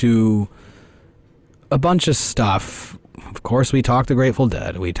led to a bunch of stuff. Of course, we talked the Grateful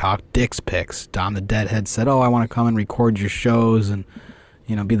Dead. We talked Dick's Picks. Dom the Deadhead said, "Oh, I want to come and record your shows and,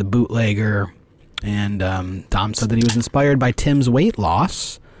 you know, be the bootlegger." And Dom said that he was inspired by Tim's weight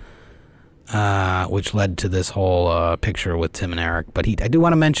loss, which led to this whole picture with Tim and Eric. But I do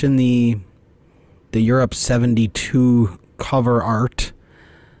want to mention the Europe 72 cover art,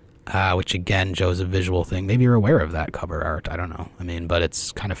 which again, Joe's a visual thing. Maybe you're aware of that cover art. I don't know. I mean, but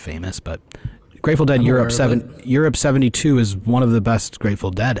it's kind of famous. But Grateful Dead I'm aware Europe of it. Europe 72 is one of the best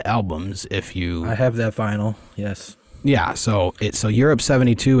Grateful Dead albums. If you I have that vinyl. Yes. yeah, so Europe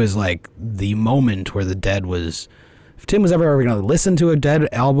 72 is like the moment where the Dead was. If Tim was ever going to listen to a Dead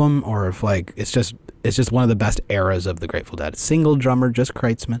album, or if like it's just one of the best eras of the Grateful Dead. Single drummer, just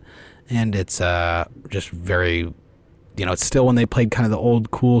Kreitzman, and it's just very, you know, it's still when they played kind of the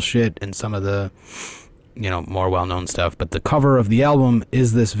old cool shit and some of the, you know, more well known stuff. But the cover of the album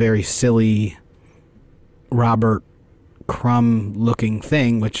is this very silly Robert Crumb looking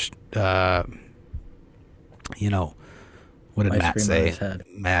thing, which you know. What did Ice Matt cream on say? his head.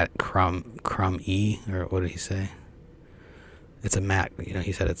 Matt Crumb E, or what did he say? It's a Matt. You know,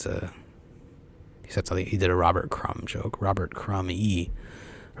 he said it's a. He said something. He did a Robert Crumb joke. Robert Crumb E.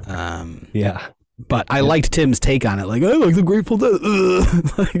 Yeah. But I liked Tim's take on it. Like, I like the Grateful Dead.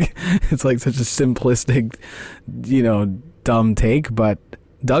 Ugh. Like, it's like such a simplistic, you know, dumb take. But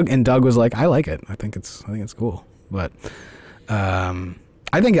Doug was like, I like it. I think it's cool. But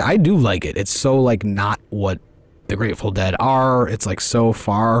I think I do like it. It's so like not what the Grateful Dead are. It's like so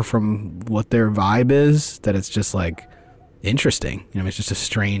far from what their vibe is that it's just like interesting. You know, it's just a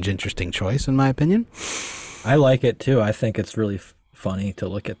strange, interesting choice in my opinion. I like it too. I think it's really funny to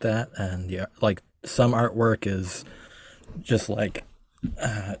look at that, and yeah, like some artwork is just like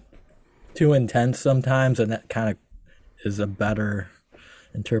too intense sometimes, and that kind of is a better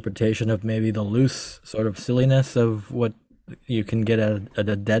interpretation of maybe the loose sort of silliness of what you can get at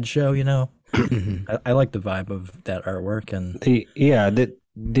a Dead show. You know, I like the vibe of that artwork, and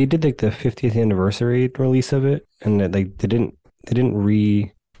They did like the 50th anniversary release of it, and that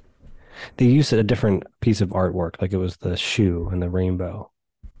they used a different piece of artwork, like it was the shoe and the rainbow,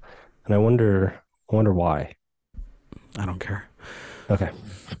 and I wonder why. I don't care. Okay.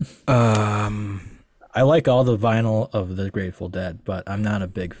 I like all the vinyl of the Grateful Dead, but I'm not a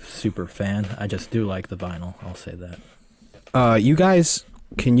big super fan. I just do like the vinyl. I'll say that. You guys,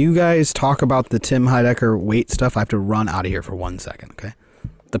 can you guys talk about the Tim Heidecker weight stuff? I have to run out of here for 1 second, okay?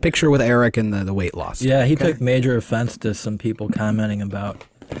 The picture with Eric and the weight loss. Yeah, he okay? took major offense to some people commenting about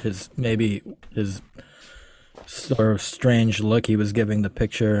his sort of strange look he was giving the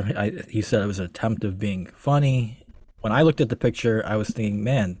picture. He said it was an attempt of being funny. When I looked at the picture, I was thinking,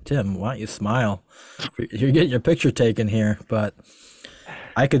 man, Tim, why don't you smile? You're getting your picture taken here. But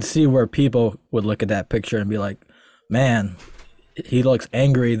I could see where people would look at that picture and be like, man, he looks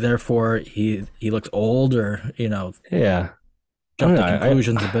angry, therefore he looks old, or, you know, Yeah. jump to I don't know,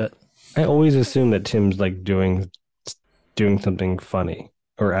 conclusions a bit. I always assume that Tim's like doing something funny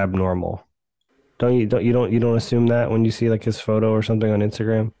or abnormal. You don't assume that when you see like his photo or something on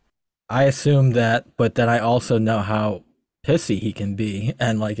Instagram? I assume that, but then I also know how pissy he can be,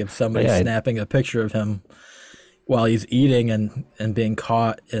 and like if somebody's Yeah. snapping a picture of him while he's eating and being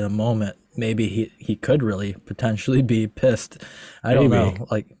caught in a moment, maybe he could really potentially be pissed. I don't Maybe. know.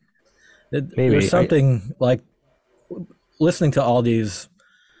 Like Maybe. there's something like listening to all these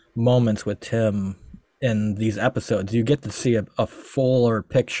moments with Tim in these episodes, you get to see a fuller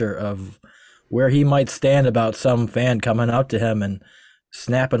picture of where he might stand about some fan coming up to him and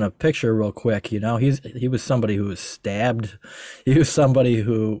snapping a picture real quick. You know, he was somebody who was stabbed. He was somebody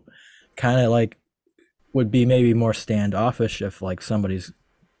who kind of like would be maybe more standoffish if like somebody's,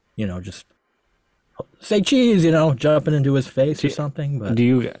 you know, just say cheese, you know, jumping into his face or something. But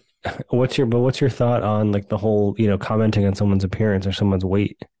What's your thought on like the whole, you know, commenting on someone's appearance or someone's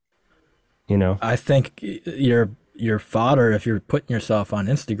weight? You know? I think you're fodder if you're putting yourself on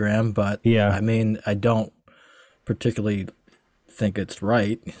Instagram, but Yeah. I mean, I don't particularly think it's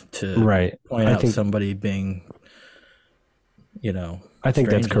right to Right. point I out think somebody being, you know, I think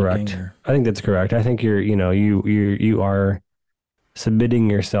that's strange looking correct. or- I think that's correct. I think you are submitting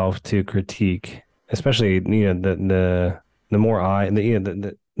yourself to critique, especially, you know, the more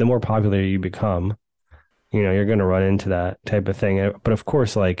the more popular you become, you're going to run into that type of thing. But of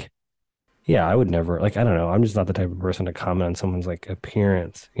course, like, yeah, I would never, like, I don't know. I'm just not the type of person to comment on someone's like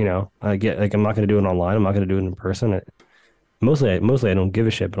appearance. I get, like, I'm not going to do it online. I'm not going to do it in person. Mostly I don't give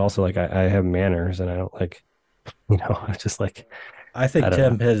a shit, but also like I have manners and I don't like, it's just like, I think I don't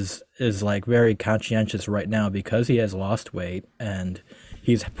Tim know. is like very conscientious right now because he has lost weight and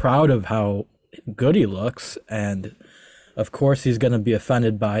he's proud of how good he looks, and of course he's going to be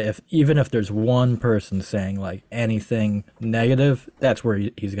offended by even if there's one person saying like anything negative, that's where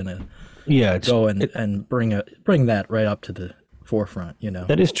he's going to Yeah, go and bring that right up to the forefront.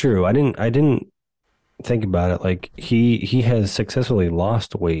 that is true. I didn't think about it. Like he has successfully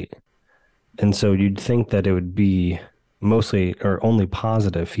lost weight. And so you'd think that it would be mostly or only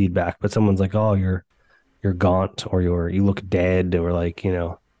positive feedback, but someone's like, "Oh, you're gaunt or you look dead," or like,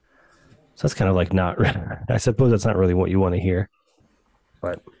 so that's kind of like not I suppose that's not really what you want to hear.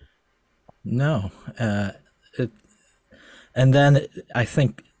 But No, it, and then I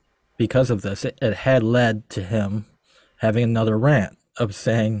think because of this, it had led to him having another rant of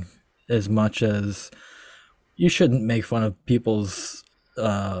saying as much as you shouldn't make fun of people's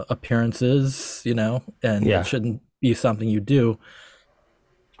appearances, and yeah, it shouldn't be something you do.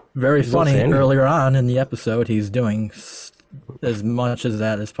 Very he's not funny. saying Earlier on in the episode, he's doing as much as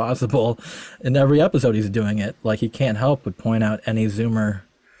that as possible. In every episode, he's doing it. Like he can't help but point out any Zoomer,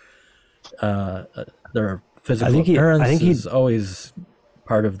 their physical I appearance think he is always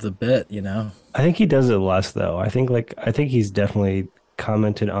part of the bit. I think he does it less though. I think he's definitely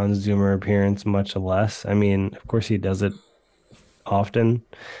commented on Zoomer appearance much less. I mean, of course he does it often,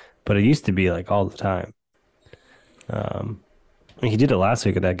 but it used to be like all the time. I mean, he did it last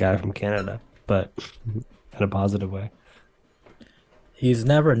week with that guy from Canada, but in a positive way. He's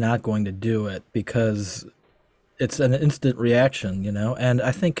never not going to do it because it's an instant reaction. And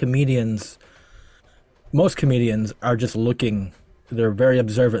I think most comedians are just looking, they're very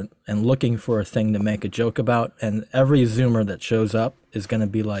observant and looking for a thing to make a joke about, and every Zoomer that shows up is going to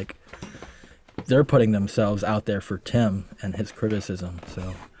be like, they're putting themselves out there for Tim and his criticism.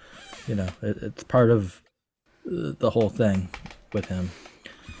 So, it's part of the whole thing with him.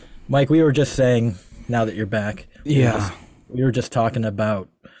 Mike, we were just saying, now that you're back, Yeah. we were just talking about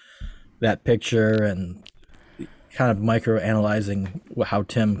that picture and kind of micro-analyzing how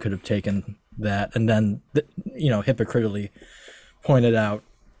Tim could have taken that, and then hypocritically pointed out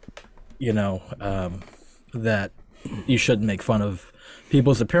that you shouldn't make fun of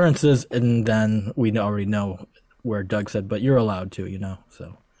people's appearances, and then we already know where Doug said, but you're allowed to,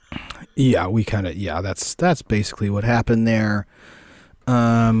 so. Yeah, we kind of, that's basically what happened there.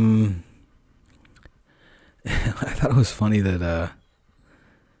 I thought it was funny that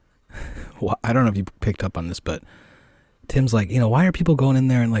well, I don't know if you picked up on this, but Tim's like, why are people going in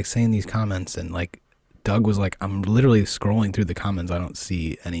there and like saying these comments? And like Doug was like, I'm literally scrolling through the comments. I don't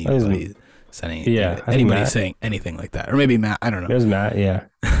see anybody saying anything like that. Or maybe Matt, I don't know. It was Matt, yeah.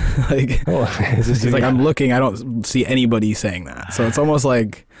 Like, He's like, I'm looking, I don't see anybody saying that. So it's almost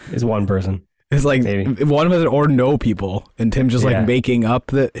like it's one person. it's like Maybe. one of it or no people, and Tim just Yeah. like making up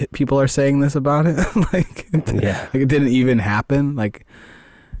that people are saying this about it. like it didn't even happen. Like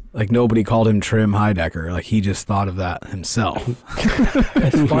nobody called him Trim Heidecker. Like he just thought of that himself.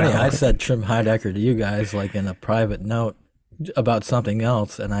 It's funny, I said Trim Heidecker to you guys like in a private note about something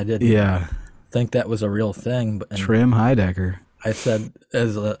else, and I didn't Yeah, think that was a real thing. And Trim Heidecker. I said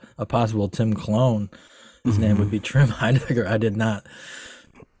as a possible Tim clone, his name would be Trim Heidecker. I did not.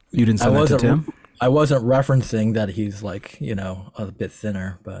 You didn't send that to Tim? I wasn't referencing that he's like, a bit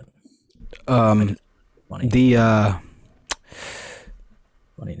thinner, but funny. The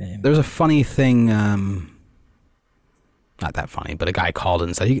Funny name. there's a funny thing. Not that funny, but a guy called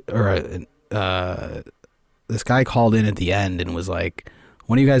and said, this guy called in at the end and was like,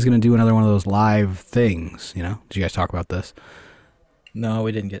 when are you guys going to do another one of those live things? Did you guys talk about this? No,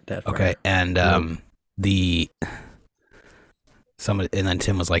 we didn't get that far. Okay. And somebody, and then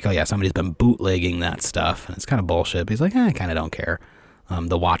Tim was like, oh yeah, somebody's been bootlegging that stuff. And it's kind of bullshit. But he's like, I kind of don't care.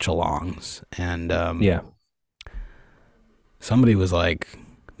 The watch alongs. And Yeah. somebody was like,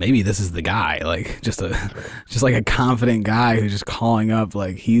 maybe this is the guy, like just like a confident guy who's just calling up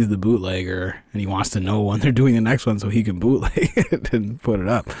like he's the bootlegger and he wants to know when they're doing the next one so he can bootleg it and put it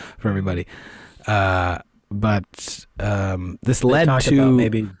up for everybody. But this led to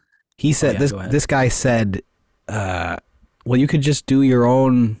maybe he said go ahead. this guy said, well, you could just do your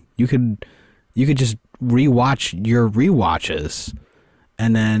own. You could just rewatch your rewatches,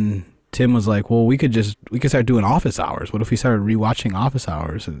 and then Tim was like, well, we could start doing Office Hours. What if we started rewatching Office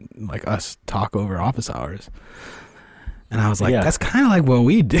Hours and like us talk over Office Hours? And I was like, Yeah. that's kind of like what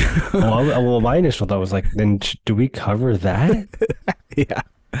we do. Well, my initial thought was like, then do we cover that? Yeah.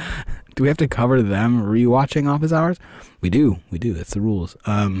 Do we have to cover them rewatching Office Hours? We do. That's the rules.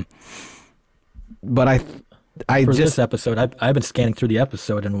 But I For just this episode, I've been scanning through the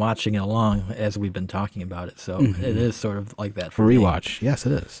episode and watching it along as we've been talking about it. So it is sort of like that for me. rewatch. Yes,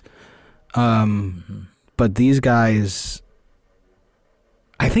 it is. But these guys,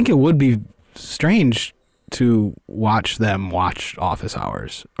 I think it would be strange to watch them watch Office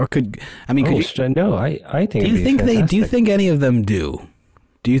Hours, or could you? No, I think. Do you think they? Do you think any of them do?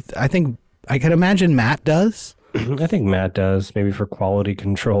 I think I can imagine Matt does. I think Matt does, maybe for quality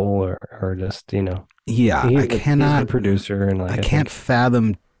control or just Yeah, he's I the cannot. producer, and like I can't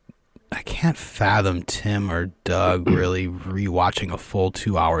fathom Tim or Doug really rewatching a full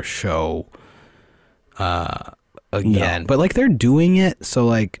 2-hour show again. No. But like they're doing it, so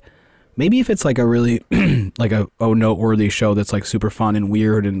like maybe if it's like a really like a noteworthy show that's like super fun and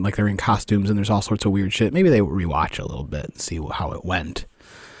weird and like they're in costumes and there's all sorts of weird shit, maybe they rewatch a little bit and see how it went.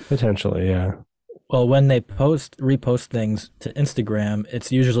 potentially, yeah. Well, when they repost things to Instagram,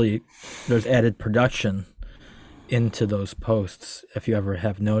 it's usually there's added production into those posts. If you ever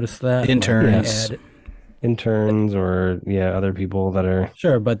have noticed that, Interns. Like Interns or other people that are.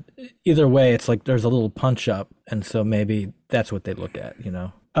 sure, but either way, it's like there's a little punch up, and so maybe that's what they look at.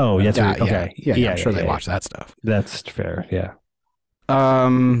 Oh, yes. Yeah, Okay. yeah, I'm sure they watch that stuff. That's fair. Yeah.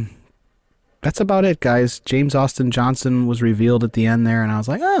 That's about it, guys. James Austin Johnson was revealed at the end there, and I was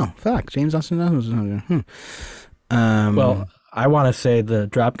like, oh, fuck, James Austin Johnson. Well, I want to say the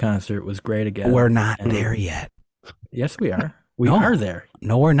drop concert was great again. We're not And- there yet. Yes, we are. We No. are there.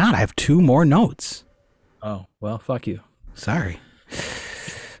 No, we're not. I have 2 more notes. Oh, well, fuck you. Sorry.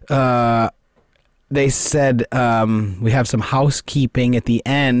 They said we have some housekeeping at the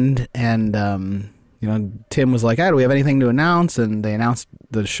end, and Tim was like, "Do we have anything to announce?" And they announced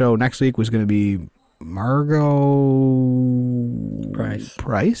the show next week was going to be Margot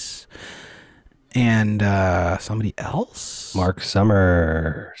Price, and somebody else. Mark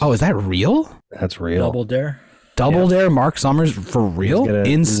Summers. Oh, is that real? That's real. Double Dare. Double Dare, Mark Summers for real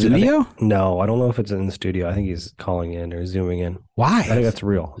in studio? No, I don't know if it's in the studio. I think he's calling in or zooming in. Why? I think that's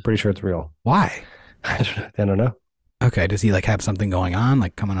real. I'm pretty sure it's real. Why? I don't know. Okay, does he like have something going on,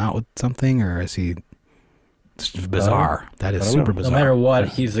 like coming out with something, or is he? It's just bizarre. That is I don't super know. bizarre. No matter what,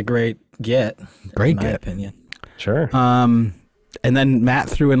 he's a great get. Great in my get. opinion. Sure. And then Matt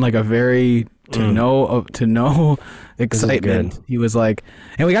threw in like a very to no excitement. good. He was like,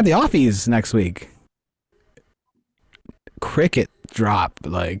 "And we got the Offies next week." Cricket drop,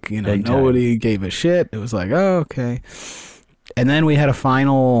 like Big time. nobody gave a shit. It was like, oh, okay. And then we had a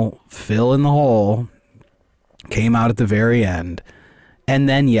final fill in the hole. Came out at the very end. And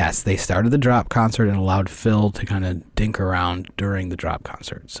then, yes, they started the drop concert and allowed Phil to kind of dink around during the drop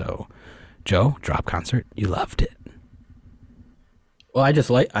concert. So, Joe, drop concert, you loved it. Well,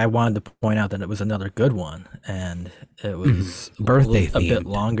 I wanted to point out that it was another good one, and it was Birthday a bit themed.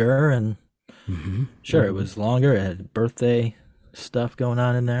 longer, and sure, it was longer. It had birthday stuff going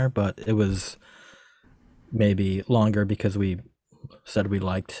on in there, but it was maybe longer because we said we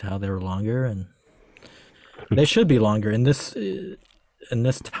liked how they were longer, and they should be longer in this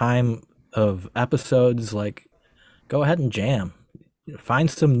time of episodes. Like, go ahead and jam. Find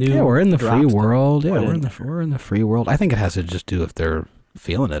some new. Yeah, we're in the free drops to world. Yeah, put we're in in the free world. I think it has to just do if they're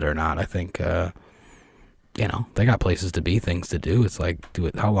feeling it or not. I think they got places to be, things to do. It's like,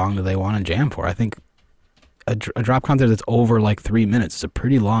 how long do they want to jam for? I think a drop concert that's over like 3 minutes is a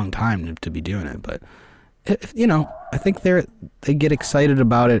pretty long time to be doing it. But I think they get excited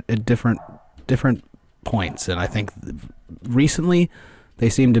about it at different points, and I think recently they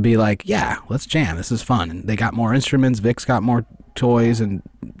seem to be like, yeah, let's jam. This is fun. And they got more instruments. Vic's got more toys, and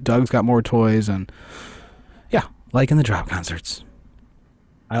Doug's got more toys, and yeah, like in the drop concerts.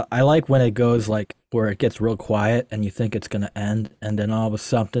 I like when it goes like where it gets real quiet and you think it's gonna end, and then all of a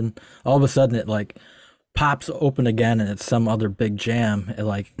sudden it like pops open again and it's some other big jam. It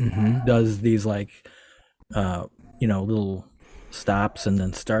like does these like little stops and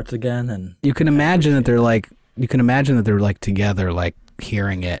then starts again, and You can imagine that they're like together, like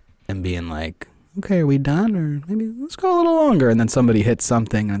hearing it and being like, okay, are we done? Or maybe let's go a little longer. And then somebody hits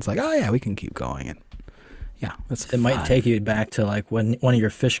something and it's like, oh yeah, we can keep going. And yeah, it might take you back to like when one of your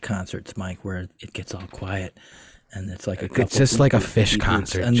Fish concerts, Mike, where it gets all quiet and it's like It's just like a Fish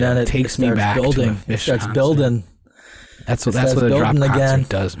concert, and Joe. then It it takes me starts back to a building. Fish It starts concert. building. That's It what a starts drop building concert again.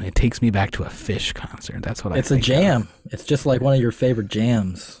 does. It takes me back to a Fish concert. That's what It's I a think jam. It's just like one of your favorite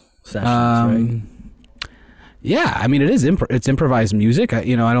jams sessions, right? Yeah, I mean, it is it's improvised music. I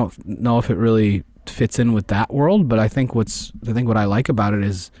don't know if it really fits in with that world. But I think what I like about it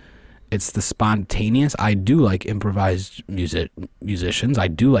is it's the spontaneous. I do like improvised musicians. I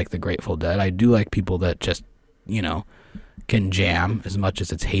do like the Grateful Dead. I do like people that just, can jam as much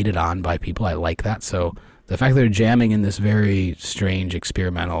as it's hated on by people. I like that. So the fact that they're jamming in this very strange,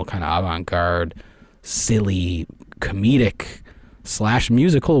 experimental, kind of avant-garde, silly, comedic /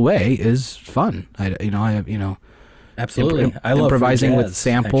 musical way is fun. Absolutely. I love improvising free jazz, with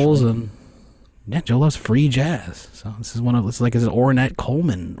samples actually. and yeah, Joe loves free jazz. So this is it's like his Ornette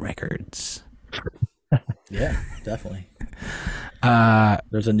Coleman records. Yeah, definitely.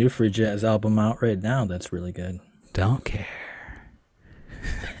 There's a new free jazz album out right now that's really good. Don't care.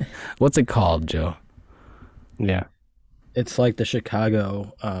 What's it called, Joe? Yeah. It's like the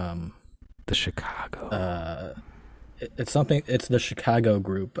Chicago. The Chicago. It's something. It's the Chicago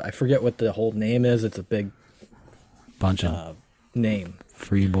group. I forget what the whole name is. It's a big Bunch of name.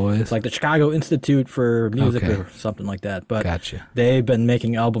 free boys. It's like the Chicago Institute for Music Okay. or something like that. But Gotcha. they've been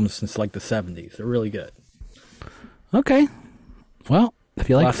making albums since like the 70s. They're really good. Okay. Well, if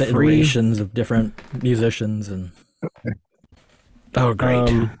you like Lots of free, iterations of different musicians and. oh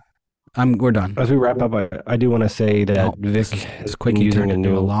great. We're done. As we wrap up, I do want to say that No, Vic this has been quickie using turned a into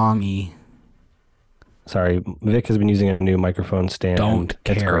a new. long E. Sorry, Vic has been using a new microphone stand. Don't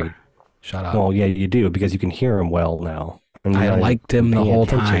It's care. great. Shut up. Well, yeah, you do because you can hear him well now. And I you're not liked him the paying whole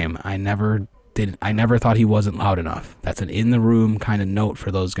attention. time. I never thought he wasn't loud enough. That's an in the room kind of note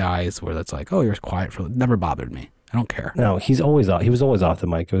for those guys where that's like, oh, you're quiet for. Never bothered me. I don't care. No, he's always off. He was always off the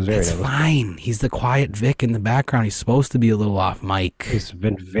mic. It was very It's noticeable. fine. He's the quiet Vic in the background. He's supposed to be a little off mic. He's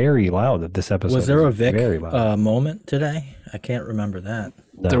been very loud at this episode. Was there a He's Vic very loud. moment today? I can't remember that.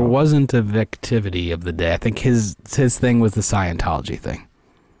 No. There wasn't a Victivity of the day. I think his thing was the Scientology thing.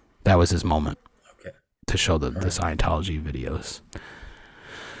 That was his moment. Okay. To show the Scientology videos.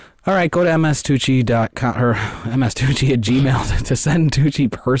 All right, go to mstucci.com or mstucci@gmail to send Tucci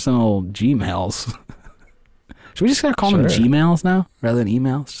personal Gmails. Should we just start calling them Sure. Gmails now rather than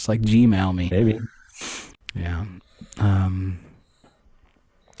emails? Just like Gmail me. Maybe. Yeah.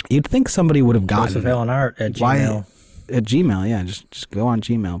 You'd think somebody would have Joseph gotten Allen Art at Why- Gmail. at Gmail. Yeah, just go on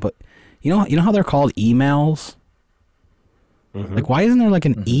Gmail. But you know how they're called emails. Mhm. Like, why isn't there like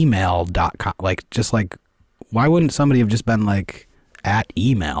an email.com? Like, just like, why wouldn't somebody have just been like at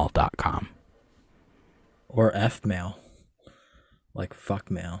email.com? Or F-mail. Like fuck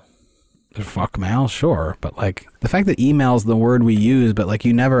mail. Fuck mail, sure. But like, the fact that email is the word we use, but like,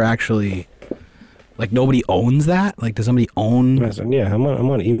 you never actually, like, nobody owns that. Like, does somebody own? Yeah, I'm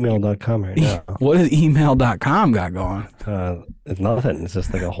on email.com right now. What does email.com got going? It's nothing. It's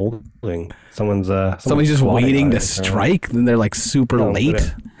just like a holding. Somebody's Somebody's just squatting waiting on to it. strike, then they're like super No,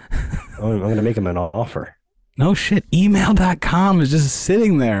 late. I'm going to make him an offer. No shit. Email.com is just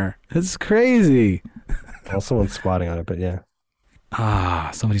sitting there. It's crazy. Well, someone's squatting on it, but yeah.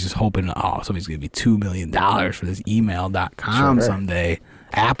 Somebody's just hoping, somebody's going to be $2 million for this email.com Sure. someday.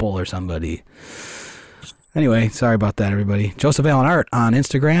 Apple or somebody. Anyway, sorry about that, everybody. Joseph Allen Art on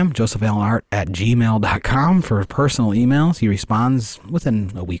Instagram, josephallenart@gmail.com for personal emails. He responds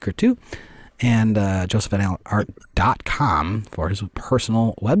within a week or two. And josephallenart.com for his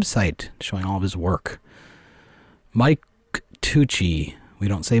personal website showing all of his work. Mike Tucci. We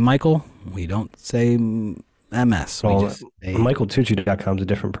don't say Michael. We don't say MS. We Well, just say, MichaelTucci.com is a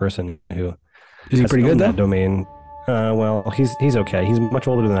different person who is he has pretty good owned though? that domain. Well, he's okay. He's much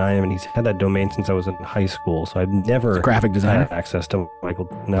older than I am, and he's had that domain since I was in high school. So I've never Graphic designer? had access to Michael.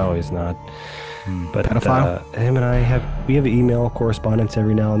 No, he's not. But Pedophile? him and I have email correspondence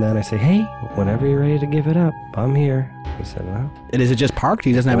every now and then. I say, hey, whenever you're ready to give it up, I'm here. He said, well, And is it just parked?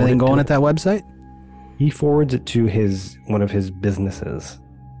 He doesn't have anything going at that website? he forwards it to one of his businesses.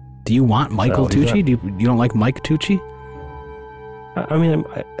 Do you want Michael So he's Tucci? Do you don't like Mike Tucci? I mean,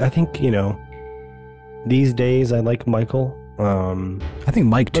 I think, these days I like Michael. I think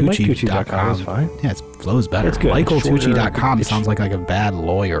But MikeTucci.com MikeTucci.com is fine. Yeah, it flows better. It's good. MichaelTucci.com It's sounds like a bad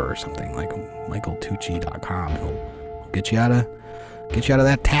lawyer or something. Like MichaelTucci.com. He'll get you out of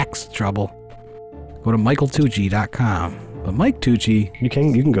that tax trouble. Go to MichaelTucci.com. But Mike Tucci, You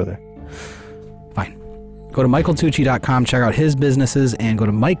can go there. fine. Go to MichaelTucci.com, check out his businesses, and go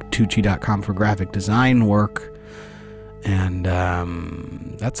to MikeTucci.com for graphic design work. And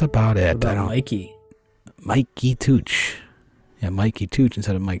that's about it. What about Mikey? Mikey Tooch. Yeah, Mikey Tooch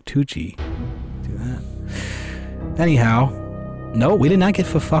instead of Mike Tucci. Do that. Anyhow, no, we did not get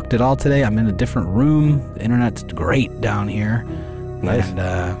fucked at all today. I'm in a different room. The internet's great down here. Nice. And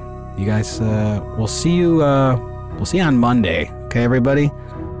you guys, we'll see you on Monday. Okay, everybody?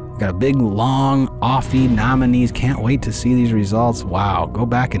 We got a big, long, offie nominees. Can't wait to see these results. Wow, go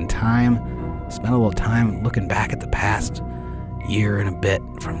back in time. spend a little time looking back at the past year and a bit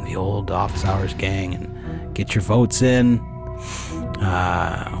from the old Office Hours gang and get your votes in.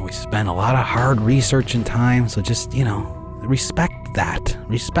 We spent a lot of hard research and time, so just, respect that.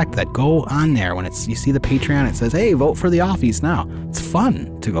 Respect that. Go on there when you see the Patreon, it says, hey, vote for the office now. It's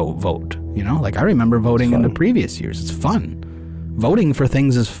fun to go vote, like I remember voting in the previous years. It's fun. Voting for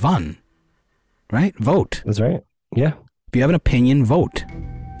things is fun, right? Vote. That's right. Yeah. If you have an opinion, vote.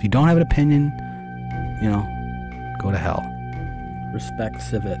 If you don't have an opinion, go to hell. Respect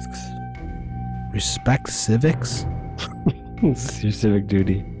civics. Respect civics? It's your civic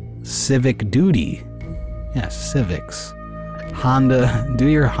duty. Civic duty. Yes, civics. Honda, do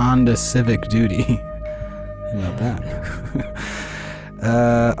your Honda civic duty. How about that?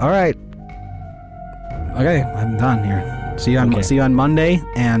 All right. Okay, I'm done here. See you on Monday,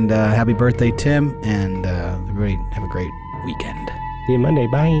 and happy birthday, Tim, and everybody have a great weekend. See you Monday.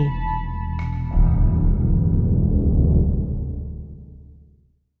 Bye.